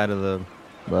east side of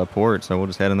the port, so we'll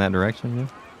just head in that direction. Yeah.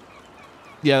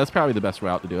 Yeah, that's probably the best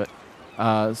route to do it.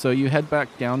 So you head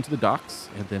back down to the docks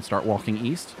and then start walking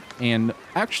east. And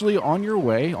actually on your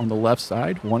way, on the left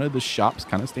side, one of the shops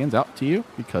kind of stands out to you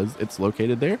because it's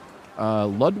located there.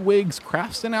 Ludwig's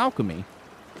Crafts and Alchemy,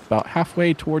 about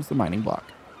halfway towards the mining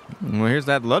block. Well, here's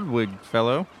that Ludwig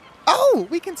fellow. Oh,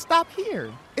 we can stop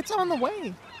here. It's on the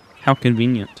way. How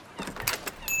convenient.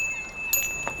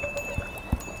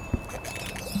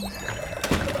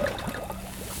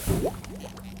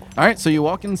 All right, so you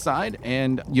walk inside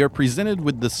and you're presented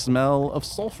with the smell of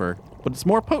sulfur, but it's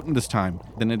more potent this time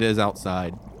than it is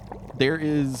outside. There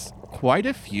is quite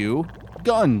a few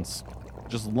guns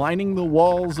just lining the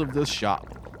walls of this shop.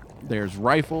 There's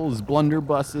rifles,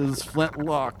 blunderbusses,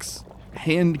 flintlocks,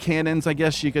 hand cannons, I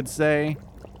guess you could say.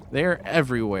 They're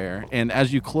everywhere. And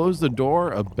as you close the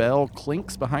door, a bell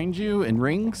clinks behind you and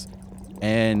rings.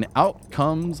 And out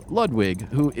comes Ludwig,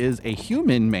 who is a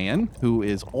human man who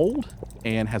is old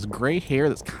and has gray hair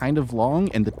that's kind of long,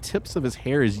 and the tips of his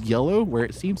hair is yellow, where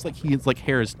it seems like his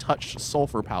hair has touched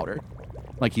sulfur powder.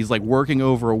 Like he's like working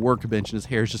over a workbench and his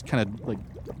hair is just kind of like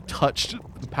touched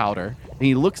the powder. And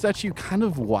he looks at you kind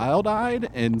of wild-eyed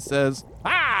and says,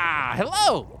 "Ah,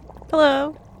 hello.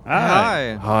 Hello.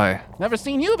 Hi. Hi. Never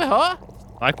seen you before.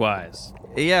 Likewise.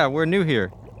 Yeah, we're new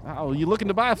here. Oh, you looking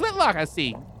to buy a flintlock, I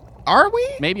see. Are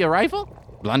we? Maybe a rifle?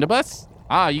 Blunderbuss?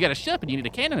 Ah, you got a ship and you need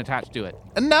a cannon attached to it.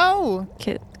 No.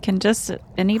 Can just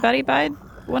anybody buy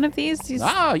one of these?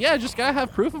 Ah, yeah, just gotta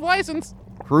have proof of license.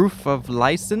 Proof of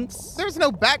license? There's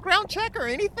no background check or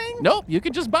anything? Nope, you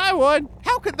could just buy one.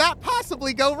 How could that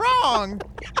possibly go wrong?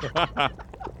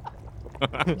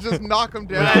 Just knock them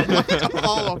down, like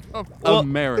all of them.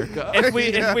 America.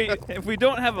 If we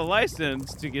don't have a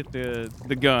license to get the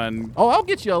gun, Oh, I'll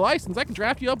get you a license. I can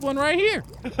draft you up one right here.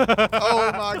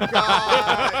 Oh my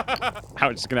god. I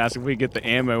was just gonna ask if we get the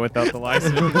ammo without the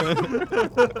license.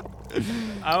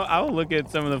 I'll look at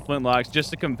some of the flintlocks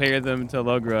just to compare them to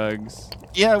Lugrugs.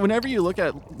 Yeah, whenever you look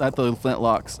at the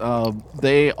flintlocks,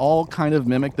 they all kind of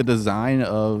mimic the design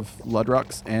of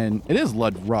Ludrucks, and it is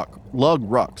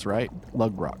Lugrucks, right?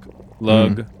 Lugruck.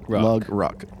 Lugruck.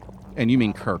 Lugruck. And you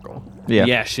mean Kurgle. Yeah.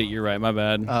 Yeah, shit, you're right. My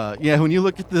bad. Yeah, when you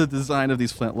look at the design of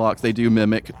these flintlocks, they do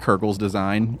mimic Kurgle's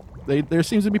design. There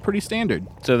seems to be pretty standard.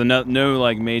 So the no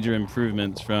like major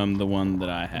improvements from the one that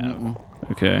I have.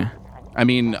 Okay. I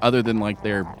mean, other than like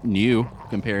they're new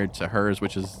compared to hers,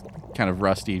 which is kind of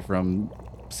rusty from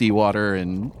seawater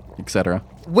and etc.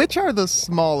 Which are the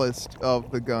smallest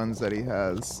of the guns that he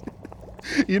has?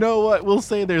 You know what? We'll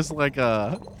say there's like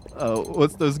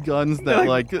what's those guns that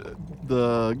like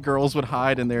the girls would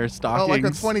hide in their stockings? Oh, like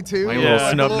a 22? Like a little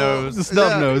snub nose. The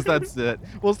snub nose, that's it.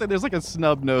 We'll say there's like a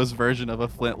snub nose version of a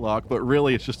flintlock, but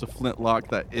really it's just a flintlock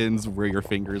that ends where your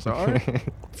fingers are.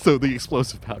 So the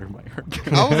explosive powder might hurt.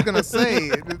 I was going to say,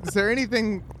 is there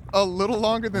anything a little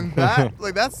longer than that?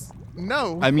 Like, that's...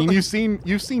 No. I mean, you've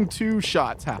seen two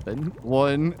shots happen.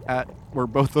 One at where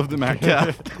both of them at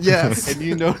Keth. Yes. And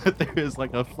you know that there is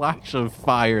like a flash of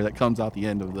fire that comes out the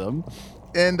end of them.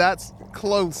 And that's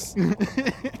close.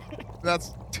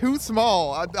 That's too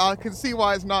small. I can see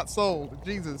why it's not sold.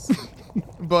 Jesus.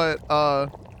 But I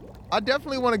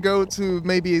definitely want to go to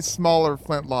maybe a smaller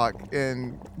flintlock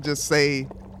and just say,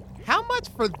 how much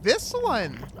for this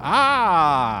one?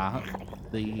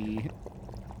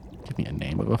 Give me a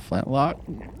name of a flintlock.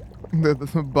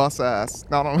 The bus ass.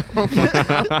 I don't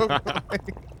know.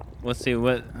 Let's see.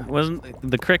 What wasn't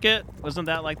the cricket? Wasn't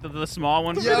that like the small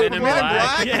one? Yeah, from Men in Men in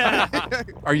Black? Black. Yeah.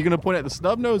 Are you gonna point at the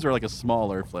snub nose or like a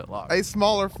smaller flintlock? A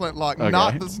smaller flintlock, Okay.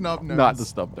 not the snub nose. Not the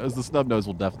snub nose. The snub nose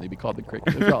will definitely be called the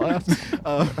cricket if y'all ask.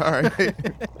 All right.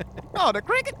 Oh, the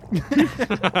cricket.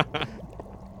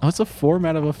 What's a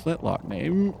format of a flintlock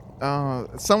name?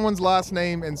 Someone's last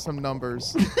name and some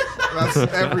numbers. That's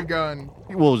every gun.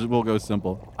 We'll go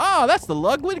simple. Oh, that's the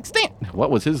Ludwig extent.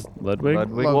 What was his Ludwig?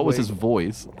 What was his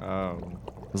voice?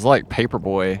 It was like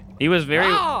Paperboy. He was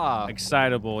very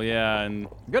excitable, yeah, and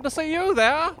Good to see you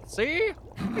there. See?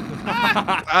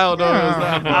 I don't know if it was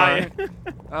that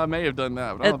far. I may have done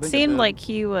that, but I don't It think seemed did. like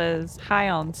he was high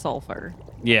on sulfur.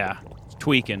 yeah,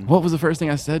 tweaking. What was the first thing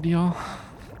I said to y'all?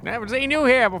 Never seen you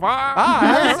here before.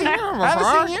 I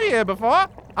haven't seen you here before.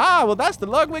 Well, that's the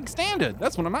Ludwig Standard.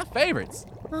 That's one of my favorites.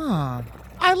 I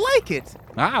like it.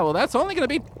 Well, that's only going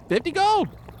to be 50 gold.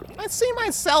 I see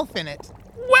myself in it.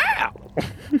 Wow!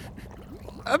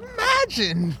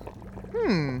 Imagine.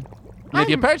 And if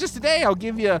you purchase today, I'll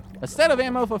give you a set of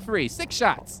ammo for free. 6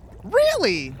 shots.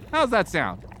 Really? How's that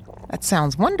sound? That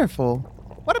sounds wonderful.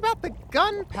 What about the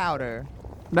gunpowder?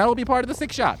 That will be part of the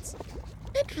 6 shots.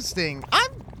 Interesting.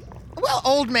 Well,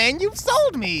 old man, you've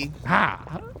sold me.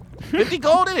 50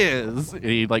 gold it is. And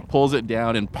he like pulls it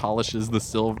down and polishes the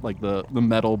silver, like the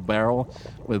metal barrel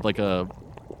with like a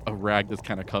rag that's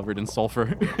kind of covered in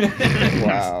sulfur.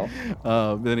 Wow.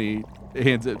 Then he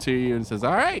hands it to you and says,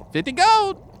 all right, 50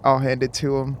 gold. I'll hand it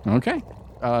to him. Okay.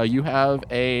 You have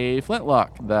a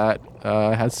flintlock that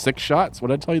has 6 shots. What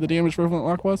did I tell you the damage for a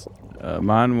flintlock was?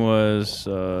 Mine was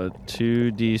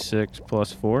 2d6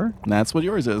 plus 4. And that's what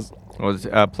yours is. Well, it's,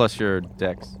 plus your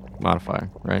dex modifier,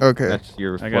 right? Okay. That's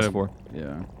your I plus gotta- 4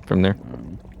 Yeah. from there.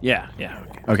 Yeah. Okay.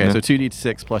 Okay, Yeah. so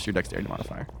 2d6 plus your dexterity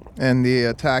modifier. And the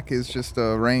attack is just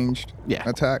a ranged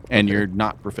attack? And you're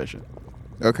not proficient.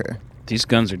 Okay. These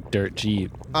guns are dirt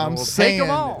cheap. I'm Well, take 'em saying,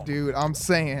 all. dude, I'm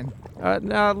saying.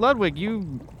 Now, Ludwig,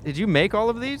 did you make all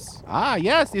of these?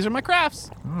 Yes, these are my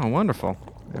crafts. Oh, wonderful.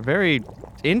 They're very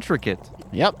intricate.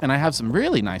 Yep, and I have some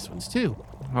really nice ones too.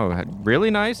 Oh,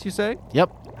 really nice, you say? Yep,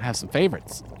 I have some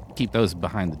favorites. Keep those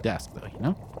behind the desk though, you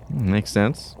know? Makes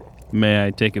sense. May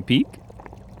I take a peek?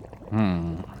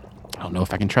 I don't know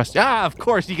if I can trust you. Of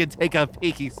course you can take a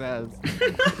peek, he says.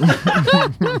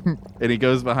 And he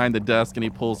goes behind the desk and he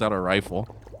pulls out a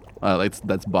rifle.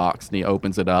 That's boxed, and he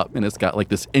opens it up, and it's got like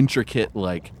this intricate,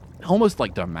 like almost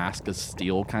like Damascus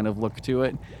steel kind of look to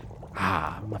it.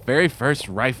 My very first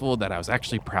rifle that I was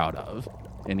actually proud of.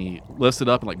 And he lifts it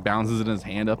up and like bounces it in his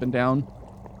hand up and down.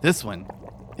 This one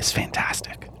is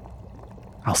fantastic.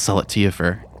 I'll sell it to you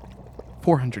for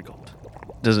 400 gold.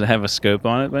 Does it have a scope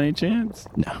on it by any chance?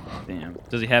 No. Damn.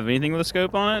 Does he have anything with a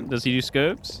scope on it? Does he do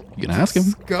scopes? You can ask him.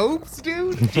 Scopes,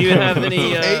 dude? Do you have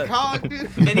any ACOG,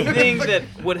 dude? anything that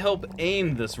would help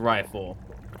aim this rifle?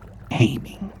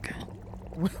 Aiming.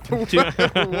 What's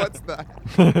that?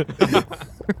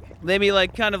 Maybe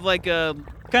like kind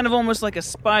of almost like a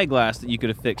spyglass that you could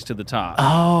affix to the top.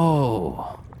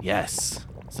 Oh, yes.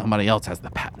 Somebody else has the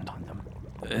patent on them.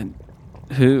 And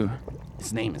who?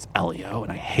 His name is Elio,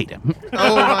 and I hate him.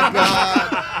 Oh my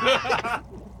god.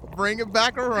 Bring it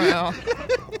back around.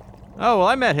 Oh, well,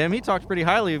 I met him. He talked pretty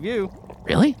highly of you.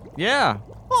 Really? Yeah.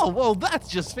 Oh, well, that's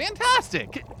just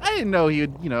fantastic. I didn't know he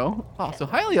would, talk so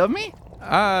highly of me.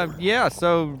 Yeah,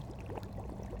 so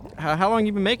how long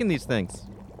you been making these things?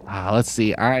 Let's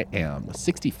see. I am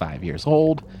 65 years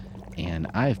old, and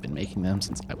I've been making them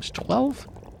since I was 12.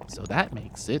 So that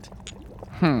makes it,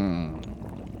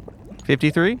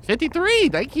 53? 53.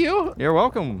 Thank you. You're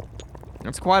welcome.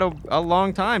 That's quite a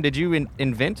long time. Did you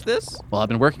invent this? Well, I've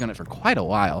been working on it for quite a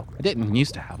while. I didn't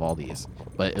used to have all these,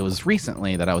 but it was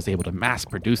recently that I was able to mass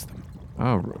produce them.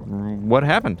 Oh, what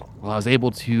happened? Well, I was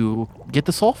able to get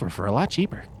the sulfur for a lot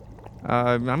cheaper.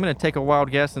 I'm going to take a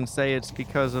wild guess and say it's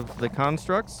because of the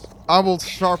constructs. I will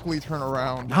sharply turn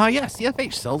around. Yes,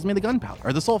 CFH sells me the gunpowder,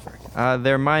 or the sulfur.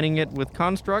 They're mining it with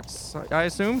constructs, I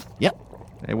assume? Yep.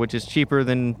 Which is cheaper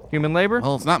than human labor?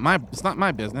 Well, it's not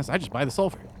my business. I just buy the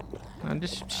sulfur. I'm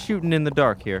just shooting in the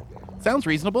dark here. Sounds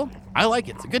reasonable. I like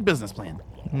it. It's a good business plan.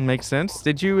 Makes sense.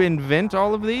 Did you invent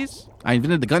all of these? I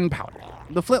invented the gunpowder.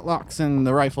 The flintlocks and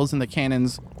the rifles and the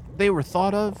cannons, they were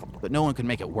thought of, but no one could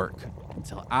make it work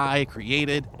until I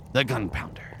created the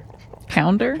gunpowder.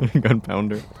 Pounder?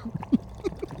 Gunpowder.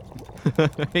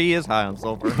 He is high on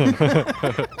sulfur.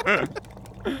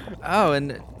 Oh,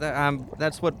 and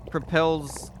that's what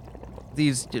propels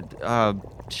these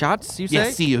shots, you say?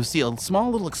 Yes, you see a small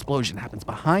little explosion happens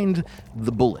behind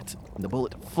the bullet. And the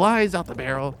bullet flies out the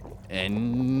barrel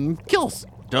and kills.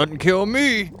 Doesn't kill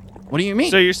me. What do you mean?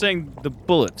 So you're saying the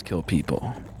bullets kill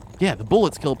people? Yeah, the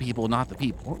bullets kill people, not the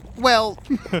people. Well.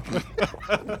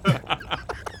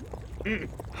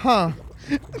 Huh.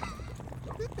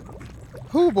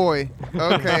 Hoo boy.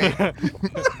 Okay.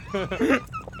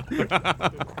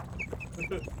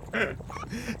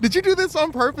 Did you do this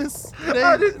on purpose today?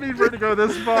 I didn't mean for it to go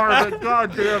this far, but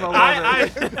goddamn, I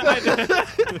love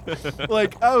it.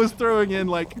 Like, I was throwing in,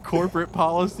 like, corporate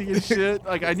policy and shit.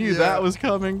 Like, I knew that was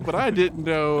coming, but I didn't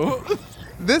know.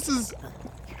 This is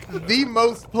the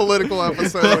most political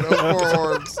episode of Four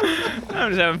Orbs.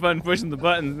 I'm just having fun pushing the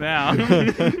buttons now.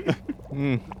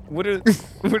 What are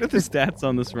the stats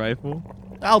on this rifle?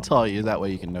 I'll tell you. That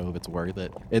way you can know if it's worth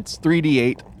it. It's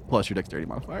 3d8 plus your dexterity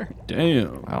modifier.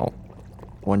 Damn. Wow.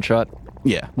 One shot?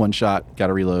 Yeah, one shot,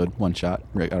 gotta reload. One shot,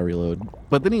 gotta reload.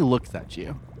 But then he looks at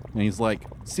you, and he's like,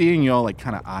 seeing y'all like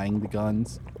kind of eyeing the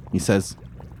guns. He says,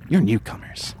 "You're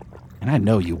newcomers, and I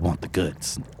know you want the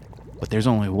goods, but there's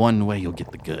only one way you'll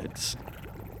get the goods.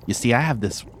 You see, I have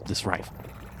this rifle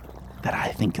that I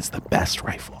think is the best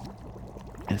rifle.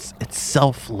 It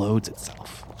self-loads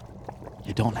itself.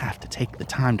 You don't have to take the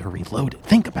time to reload it.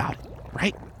 Think about it,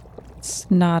 right? It's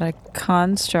not a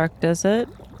construct, is it?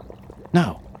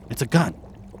 No, it's a gun."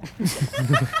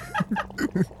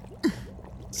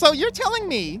 So you're telling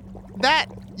me that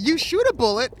you shoot a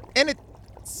bullet and it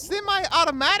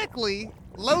semi-automatically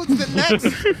loads the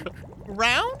next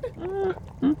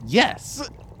round? Yes.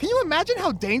 Can you imagine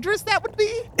how dangerous that would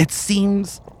be? It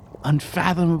seems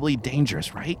unfathomably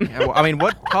dangerous, right? Yeah, well, I mean,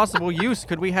 what possible use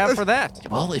could we have for that?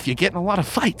 Well, if you get in a lot of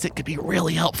fights, it could be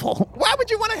really helpful. Why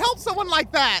would you want to help someone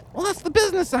like that? Well, that's the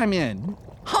business I'm in.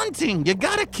 Hunting, you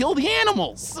gotta kill the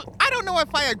animals. I don't know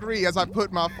if I agree as I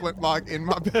put my flintlock in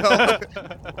my belt.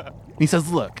 He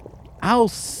says, "Look, I'll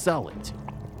sell it to you.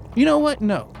 You know what?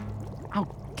 No,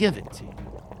 I'll give it to you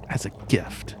as a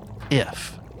gift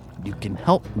if you can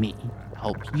help me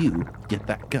help you get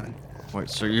that gun." Wait,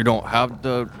 so you don't have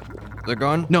the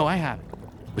gun? No, I have it.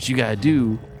 But you gotta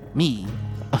do me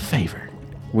a favor.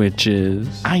 Which is?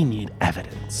 I need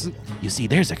evidence. You see,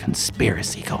 there's a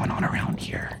conspiracy going on around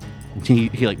here. He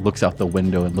like looks out the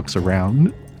window and looks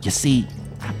around. You see,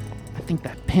 I think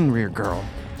that Penrear girl,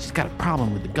 she's got a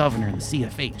problem with the governor and the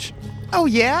CFH. Oh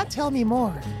yeah? Tell me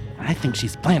more. And I think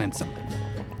she's planning something.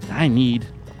 And I need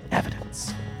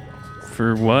evidence.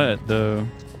 For what, though?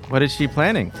 What is she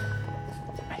planning?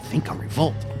 I think a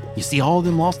revolt. You see, all of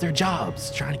them lost their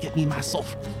jobs trying to get me my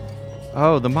sulfur.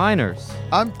 Oh, the miners.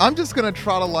 I'm just gonna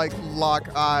try to like lock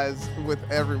eyes with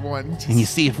everyone. And you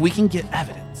see, if we can get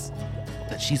evidence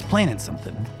that she's planning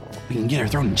something, we can get her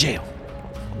thrown in jail.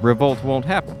 Revolt won't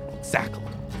happen. Exactly.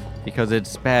 Because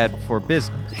it's bad for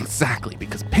business. Exactly,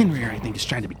 because Penrear, I think, is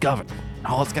trying to be governor. And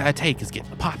all it's gotta take is get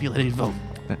a populated vote.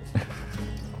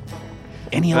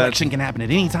 Any election can happen at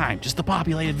any time. Just the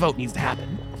populated vote needs to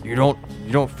happen. You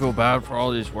don't feel bad for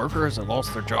all these workers that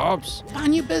lost their jobs?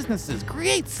 Find new businesses.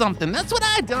 Create something. That's what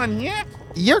I done here.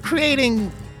 You're creating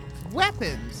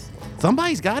weapons.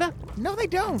 Somebody's gotta. No, they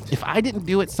don't. If I didn't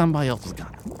do it, somebody else was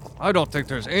gonna. I don't think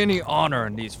there's any honor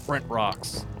in these flint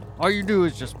rocks. All you do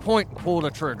is just point and pull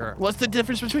the trigger. What's the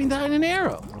difference between that and an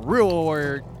arrow? Real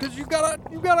warrior, because you gotta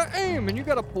aim and you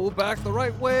gotta pull back the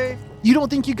right way. You don't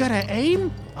think you gotta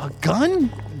aim? A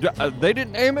gun? They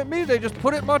didn't aim at me. They just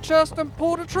put it in my chest and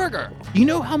pulled the trigger. You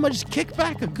know how much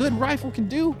kickback a good rifle can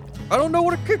do? I don't know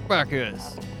what a kickback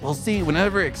is. Well, see,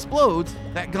 whenever it explodes,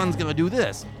 that gun's gonna do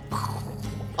this.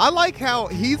 I like how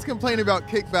he's complaining about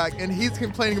kickback and he's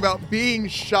complaining about being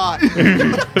shot.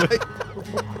 Like,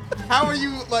 how are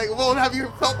you, well, have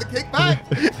you felt the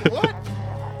kickback? What?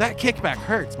 That kickback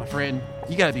hurts, my friend.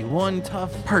 You gotta be one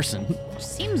tough person.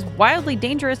 Seems wildly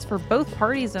dangerous for both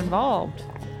parties involved.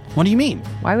 What do you mean?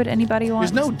 Why would anybody want...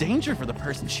 There's no danger for the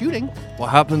person shooting. What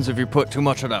happens if you put too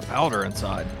much of that powder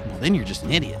inside? Well, then you're just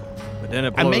an idiot. But then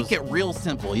it I blows. make it real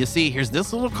simple. You see, here's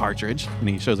this little cartridge, and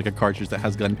he shows like a cartridge that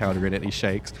has gunpowder in it, and he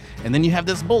shakes. And then you have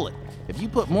this bullet. If you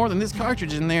put more than this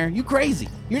cartridge in there, you crazy.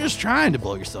 You're just trying to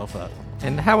blow yourself up.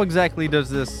 And how exactly does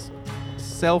this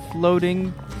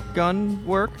self-loading gun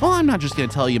work? Well, I'm not just gonna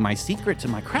tell you my secret to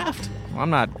my craft. Well, I'm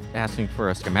not asking for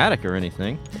a schematic or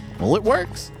anything. Well, it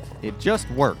works. It just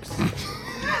works.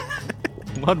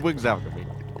 Ludwig's alchemy.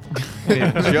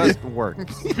 It just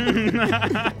works.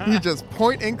 You just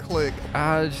point and click.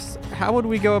 How would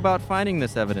we go about finding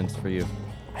this evidence for you?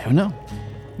 I don't know.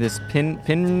 This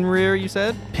Pinrear, you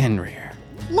said? Pinrear.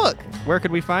 Look. Where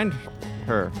could we find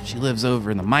her? She lives over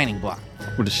in the mining block.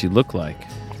 What does she look like?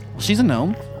 Well, she's a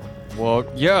gnome. Well,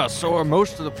 yeah, so are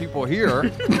most of the people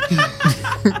here.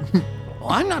 Well,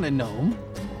 I'm not a gnome.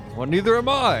 Well, neither am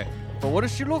I. But what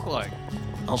does she look like?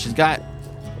 Well, she's got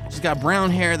brown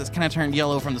hair that's kind of turned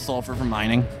yellow from the sulfur from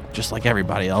mining, just like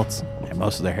everybody else. Yeah,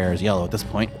 most of their hair is yellow at this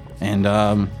point. And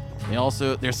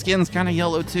their skin's kind of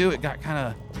yellow too. It got kind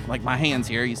of like my hands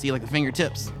here. You see like the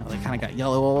fingertips. They kind of got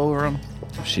yellow all over them.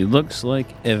 She looks like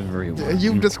everyone.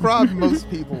 You've described most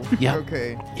people. Yeah.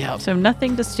 Okay. Yeah. So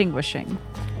nothing distinguishing.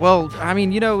 Well, I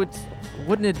mean,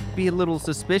 wouldn't it be a little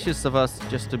suspicious of us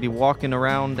just to be walking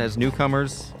around as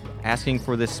newcomers, asking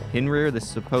for this Pinrear, this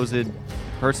supposed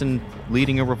person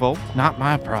leading a revolt? Not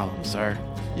my problem, sir.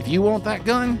 If you want that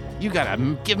gun, you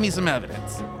gotta give me some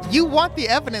evidence. You want the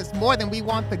evidence more than we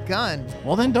want the gun.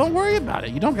 Well, then don't worry about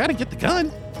it. You don't gotta get the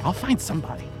gun. I'll find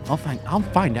somebody. I'll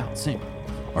find out soon.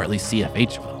 Or at least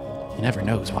CFH will. You never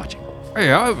know who's watching.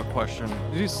 Hey, I have a question.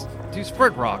 These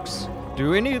Frit rocks,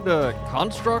 do any of the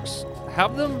constructs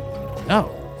have them?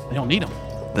 No, they don't need them.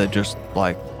 They just,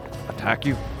 attack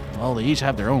you? Well, they each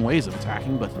have their own ways of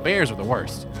attacking, but the bears are the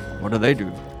worst. What do?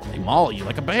 They maul you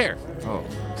like a bear. Oh,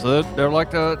 so they're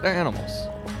like the animals?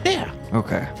 Yeah.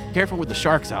 Okay. Careful with the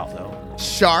sharks out, though.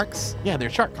 Sharks? Yeah, they're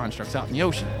shark constructs out in the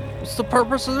ocean. What's the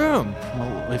purpose of them?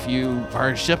 Well, if you are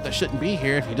a ship that shouldn't be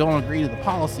here, if you don't agree to the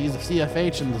policies of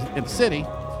CFH in the city,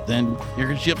 then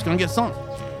your ship's gonna get sunk.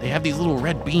 They have these little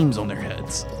red beams on their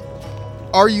heads.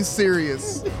 Are you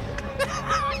serious?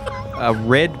 A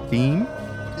red beam?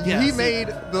 Yes. He made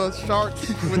the sharks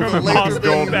with the laser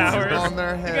beams on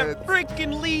their They heads. got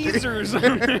freaking lasers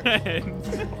on their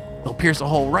heads. They'll pierce a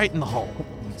hole right in the hull.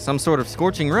 Some sort of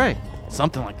scorching ray.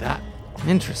 Something like that.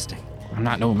 Interesting. I'm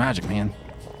not no magic man.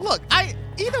 Look,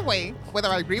 either way, whether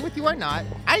I agree with you or not,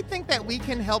 I think that we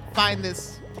can help find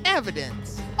this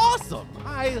evidence. Awesome.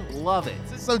 I love it.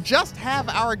 So just have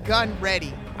our gun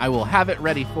ready. I will have it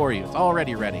ready for you. It's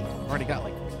already ready. I've already got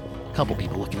a couple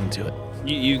people looking into it.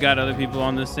 You got other people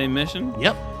on this same mission?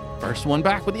 Yep. First one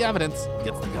back with the evidence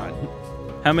gets the gun.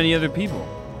 How many other people?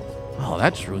 Oh,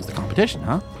 that just ruins the competition,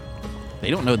 huh? They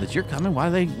don't know that you're coming.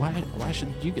 Why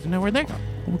should you get to know where they're going?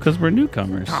 Well, because we're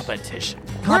newcomers.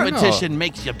 Competition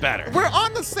makes you better. We're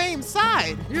on the same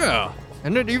side. Yeah,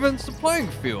 and it evens the playing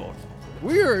field.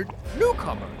 We're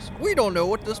newcomers. We don't know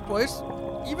what this place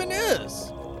even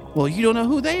is. Well, you don't know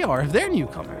who they are if they're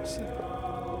newcomers.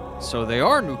 So they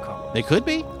are newcomers. They could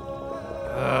be.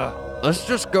 Let's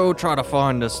just go try to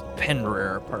find this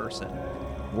Pinrear person.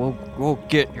 We'll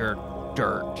get your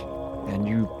dirt, and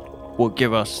you will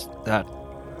give us that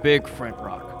big Frit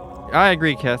rock. I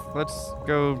agree, Keth. Let's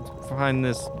go find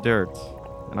this dirt.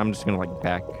 And I'm just gonna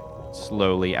back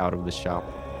slowly out of the shop.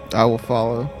 I will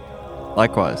follow.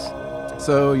 Likewise.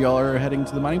 So y'all are heading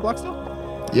to the mining block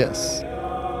still? Yes.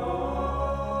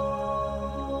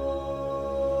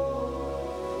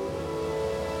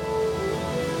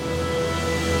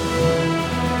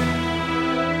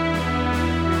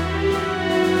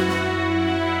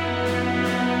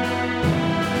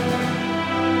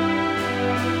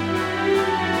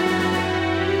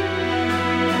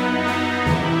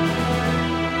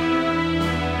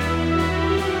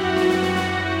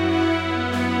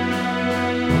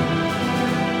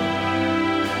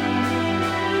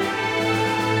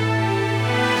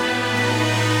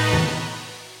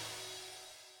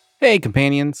 Hey,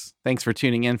 companions. Thanks for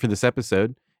tuning in for this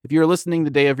episode. If you are listening the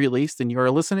day of release, then you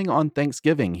are listening on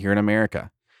Thanksgiving here in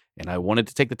America. And I wanted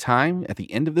to take the time at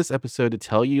the end of this episode to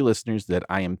tell you listeners that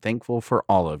I am thankful for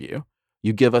all of you.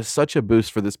 You give us such a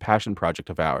boost for this passion project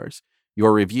of ours.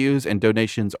 Your reviews and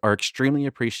donations are extremely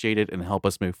appreciated and help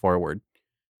us move forward.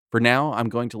 For now, I'm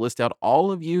going to list out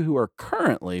all of you who are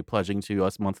currently pledging to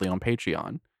us monthly on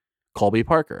Patreon. Colby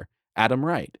Parker, Adam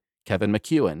Wright, Kevin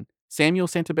McEwen, Samuel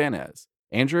Santabanez,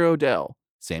 Andrew Odell,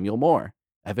 Samuel Moore,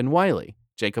 Evan Wiley,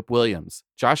 Jacob Williams,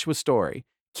 Joshua Story,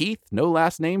 Keith, no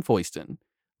last name Foyston,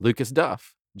 Lucas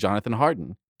Duff, Jonathan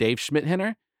Harden, Dave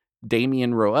Schmidhenner,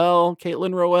 Damian Roel,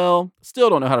 Caitlin Roel, still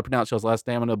don't know how to pronounce y'all's last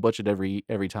name, I'm going to butcher it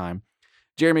every time,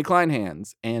 Jeremy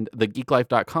Kleinhands, and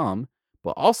thegeeklife.com,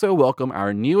 but also welcome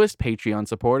our newest Patreon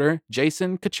supporter,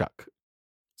 Jason Kachuk.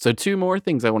 So 2 more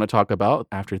things I want to talk about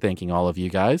after thanking all of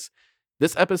you guys.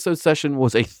 This episode session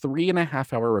was a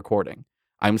 3.5-hour recording.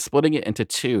 I'm splitting it into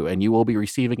 2, and you will be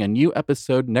receiving a new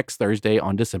episode next Thursday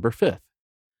on December 5th.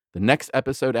 The next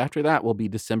episode after that will be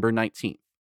December 19th.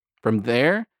 From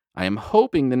there, I am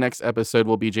hoping the next episode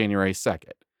will be January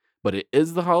 2nd, but it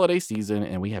is the holiday season,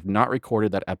 and we have not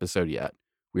recorded that episode yet.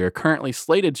 We are currently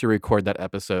slated to record that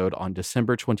episode on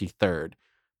December 23rd,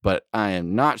 but I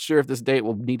am not sure if this date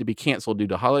will need to be canceled due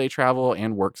to holiday travel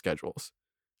and work schedules.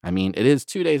 I mean, it is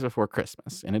 2 days before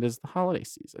Christmas, and it is the holiday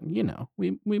season. You know,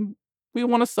 we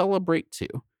want to celebrate too.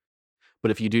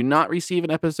 But if you do not receive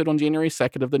an episode on January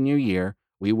 2nd of the new year,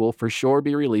 we will for sure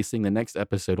be releasing the next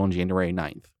episode on January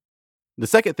 9th. The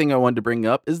second thing I wanted to bring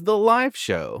up is the live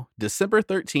show. December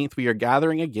 13th, we are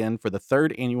gathering again for the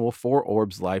 3rd annual Four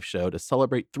Orbs live show to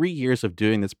celebrate 3 years of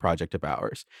doing this project of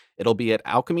ours. It'll be at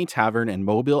Alchemy Tavern in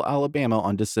Mobile, Alabama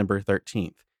on December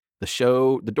 13th.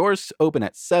 The doors open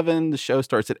at 7, the show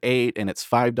starts at 8, and it's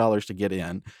 $5 to get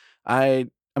in.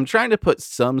 I'm trying to put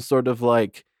some sort of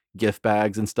like gift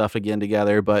bags and stuff again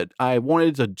together, but I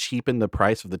wanted to cheapen the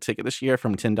price of the ticket this year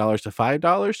from $10 to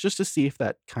 $5 just to see if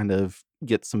that kind of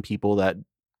gets some people that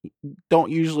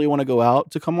don't usually want to go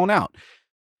out to come on out.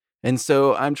 And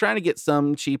so I'm trying to get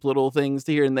some cheap little things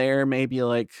here and there, maybe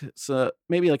like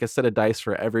a set of dice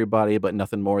for everybody, but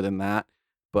nothing more than that.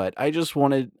 But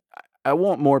I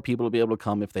want more people to be able to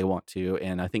come if they want to,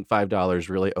 and I think $5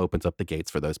 really opens up the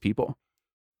gates for those people.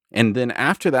 And then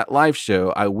after that live show,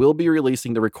 I will be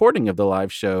releasing the recording of the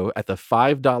live show at the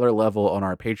 $5 level on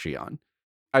our Patreon.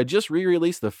 I just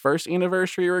re-released the first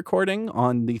anniversary recording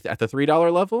at the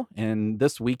 $3 level, and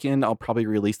this weekend I'll probably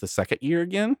release the second year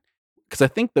again, because I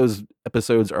think those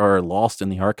episodes are lost in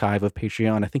the archive of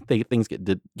Patreon. I think things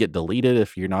get deleted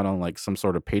if you're not on like some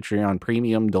sort of Patreon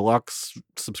premium deluxe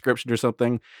subscription or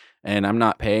something. And I'm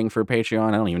not paying for Patreon.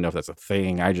 I don't even know if that's a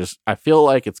thing. I feel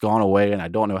like it's gone away, and I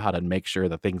don't know how to make sure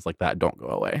that things like that don't go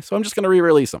away. So I'm just going to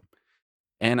re-release them.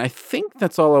 And I think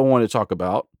that's all I want to talk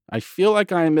about. I feel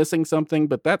like I am missing something,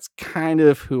 but that's kind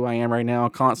of who I am right now.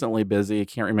 Constantly busy.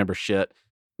 Can't remember shit.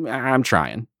 I'm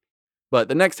trying. But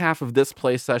the next half of this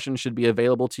play session should be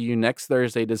available to you next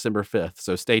Thursday, December 5th.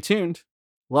 So stay tuned.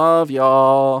 Love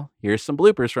y'all. Here's some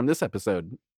bloopers from this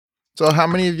episode. So how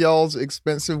many of y'all's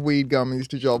expensive weed gummies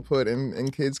did y'all put in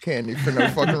kids' candy for no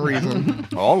fucking reason?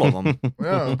 All of them.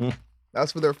 Yeah.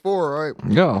 That's what they're for, right?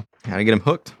 Yeah. Gotta get them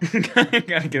hooked. Gotta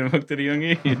get them hooked at a young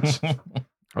age.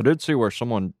 I did see where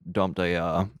someone dumped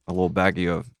a little baggie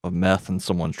of meth in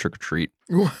someone's trick-or-treat.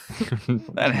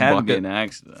 That had to be an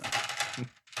accident.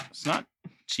 It's not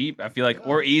cheap, I feel like,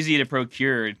 or easy to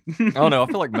procure. I don't know. I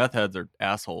feel like meth heads are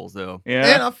assholes, though. Yeah.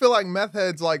 And I feel like meth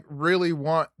heads like really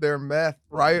want their meth,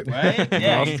 right? Right?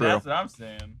 Yeah, that's what I'm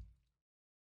saying.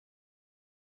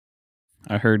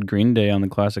 I heard Green Day on the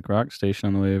classic rock station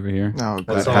on the way over here. No,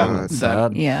 That's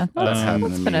sad. Yeah. That's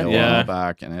happened to me a while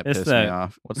back, and it It's pissed that- me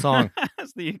off. What song?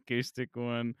 That's the acoustic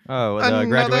one. Oh, the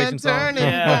graduation song? turning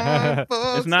Yeah. point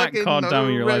for It's not stuck in called no Time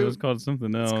of Your Life. road. It's called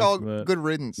something else. It's called but- Good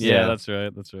Riddance. Yeah, that's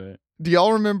right. That's right. Do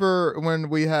y'all remember when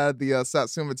we had the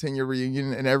Satsuma 10-year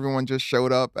reunion and everyone just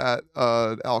showed up at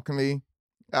Alchemy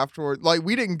afterward? Like,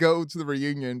 we didn't go to the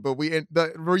reunion, but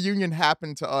the reunion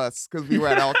happened to us because we were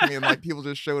at Alchemy and like people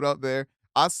just showed up there.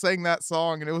 I sang that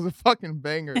song and it was a fucking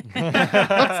banger.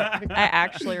 I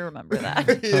actually remember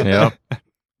that. Yeah. Yep.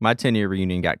 My 10-year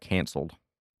reunion got canceled.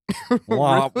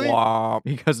 Womp, womp.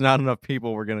 Because not enough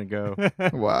people were going to go.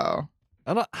 Wow.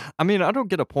 I don't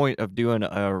get a point of doing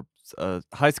a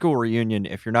high school reunion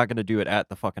if you're not going to do it at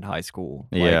the fucking high school.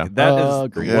 Like, Yeah. that is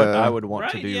Agreed. what Yeah. I would want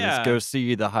to Right, do yeah. is go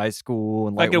see the high school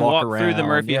and If I like could walk around. through the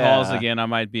Murphy Yeah. Halls again, I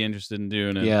might be interested in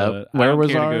doing it. Yeah, but where I don't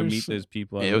was care to go ours? meet those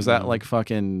people. I It was don't at know. like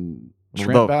fucking The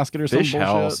Shrimp Basket or some Fish bullshit.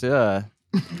 house, yeah.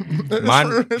 Mine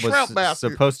Shrimp was basket.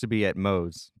 supposed to be at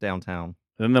Moe's downtown.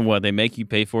 Then what? They make you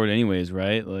pay for it anyways,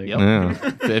 right? Like, Yeah.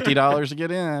 $50 to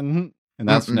get in. And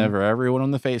that's Mm-mm. whenever everyone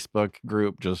on the Facebook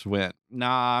group just went,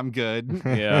 nah, I'm good.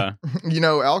 yeah. You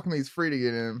know, Alchemy's free to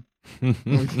get in.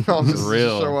 We can all just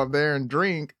Real. show up there and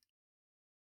drink.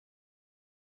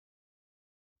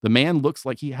 The man looks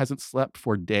like he hasn't slept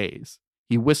for days.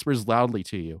 He whispers loudly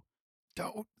to you.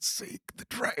 Don't seek the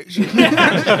treasure.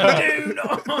 Do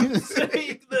not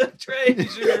seek the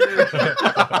treasure.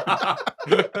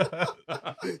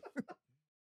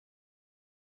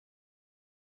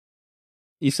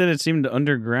 You said it seemed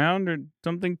underground or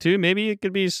something too. Maybe it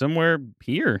could be somewhere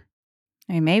here.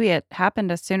 I mean, maybe it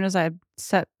happened as soon as I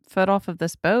set foot off of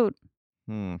this boat.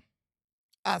 A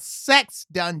sex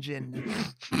dungeon.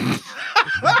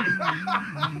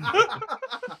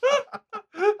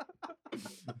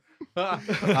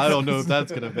 I don't know if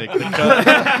that's going to make the cut,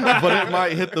 but it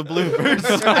might hit the bloopers.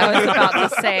 I was about to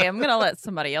say, I'm going to let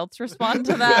somebody else respond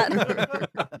to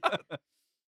that.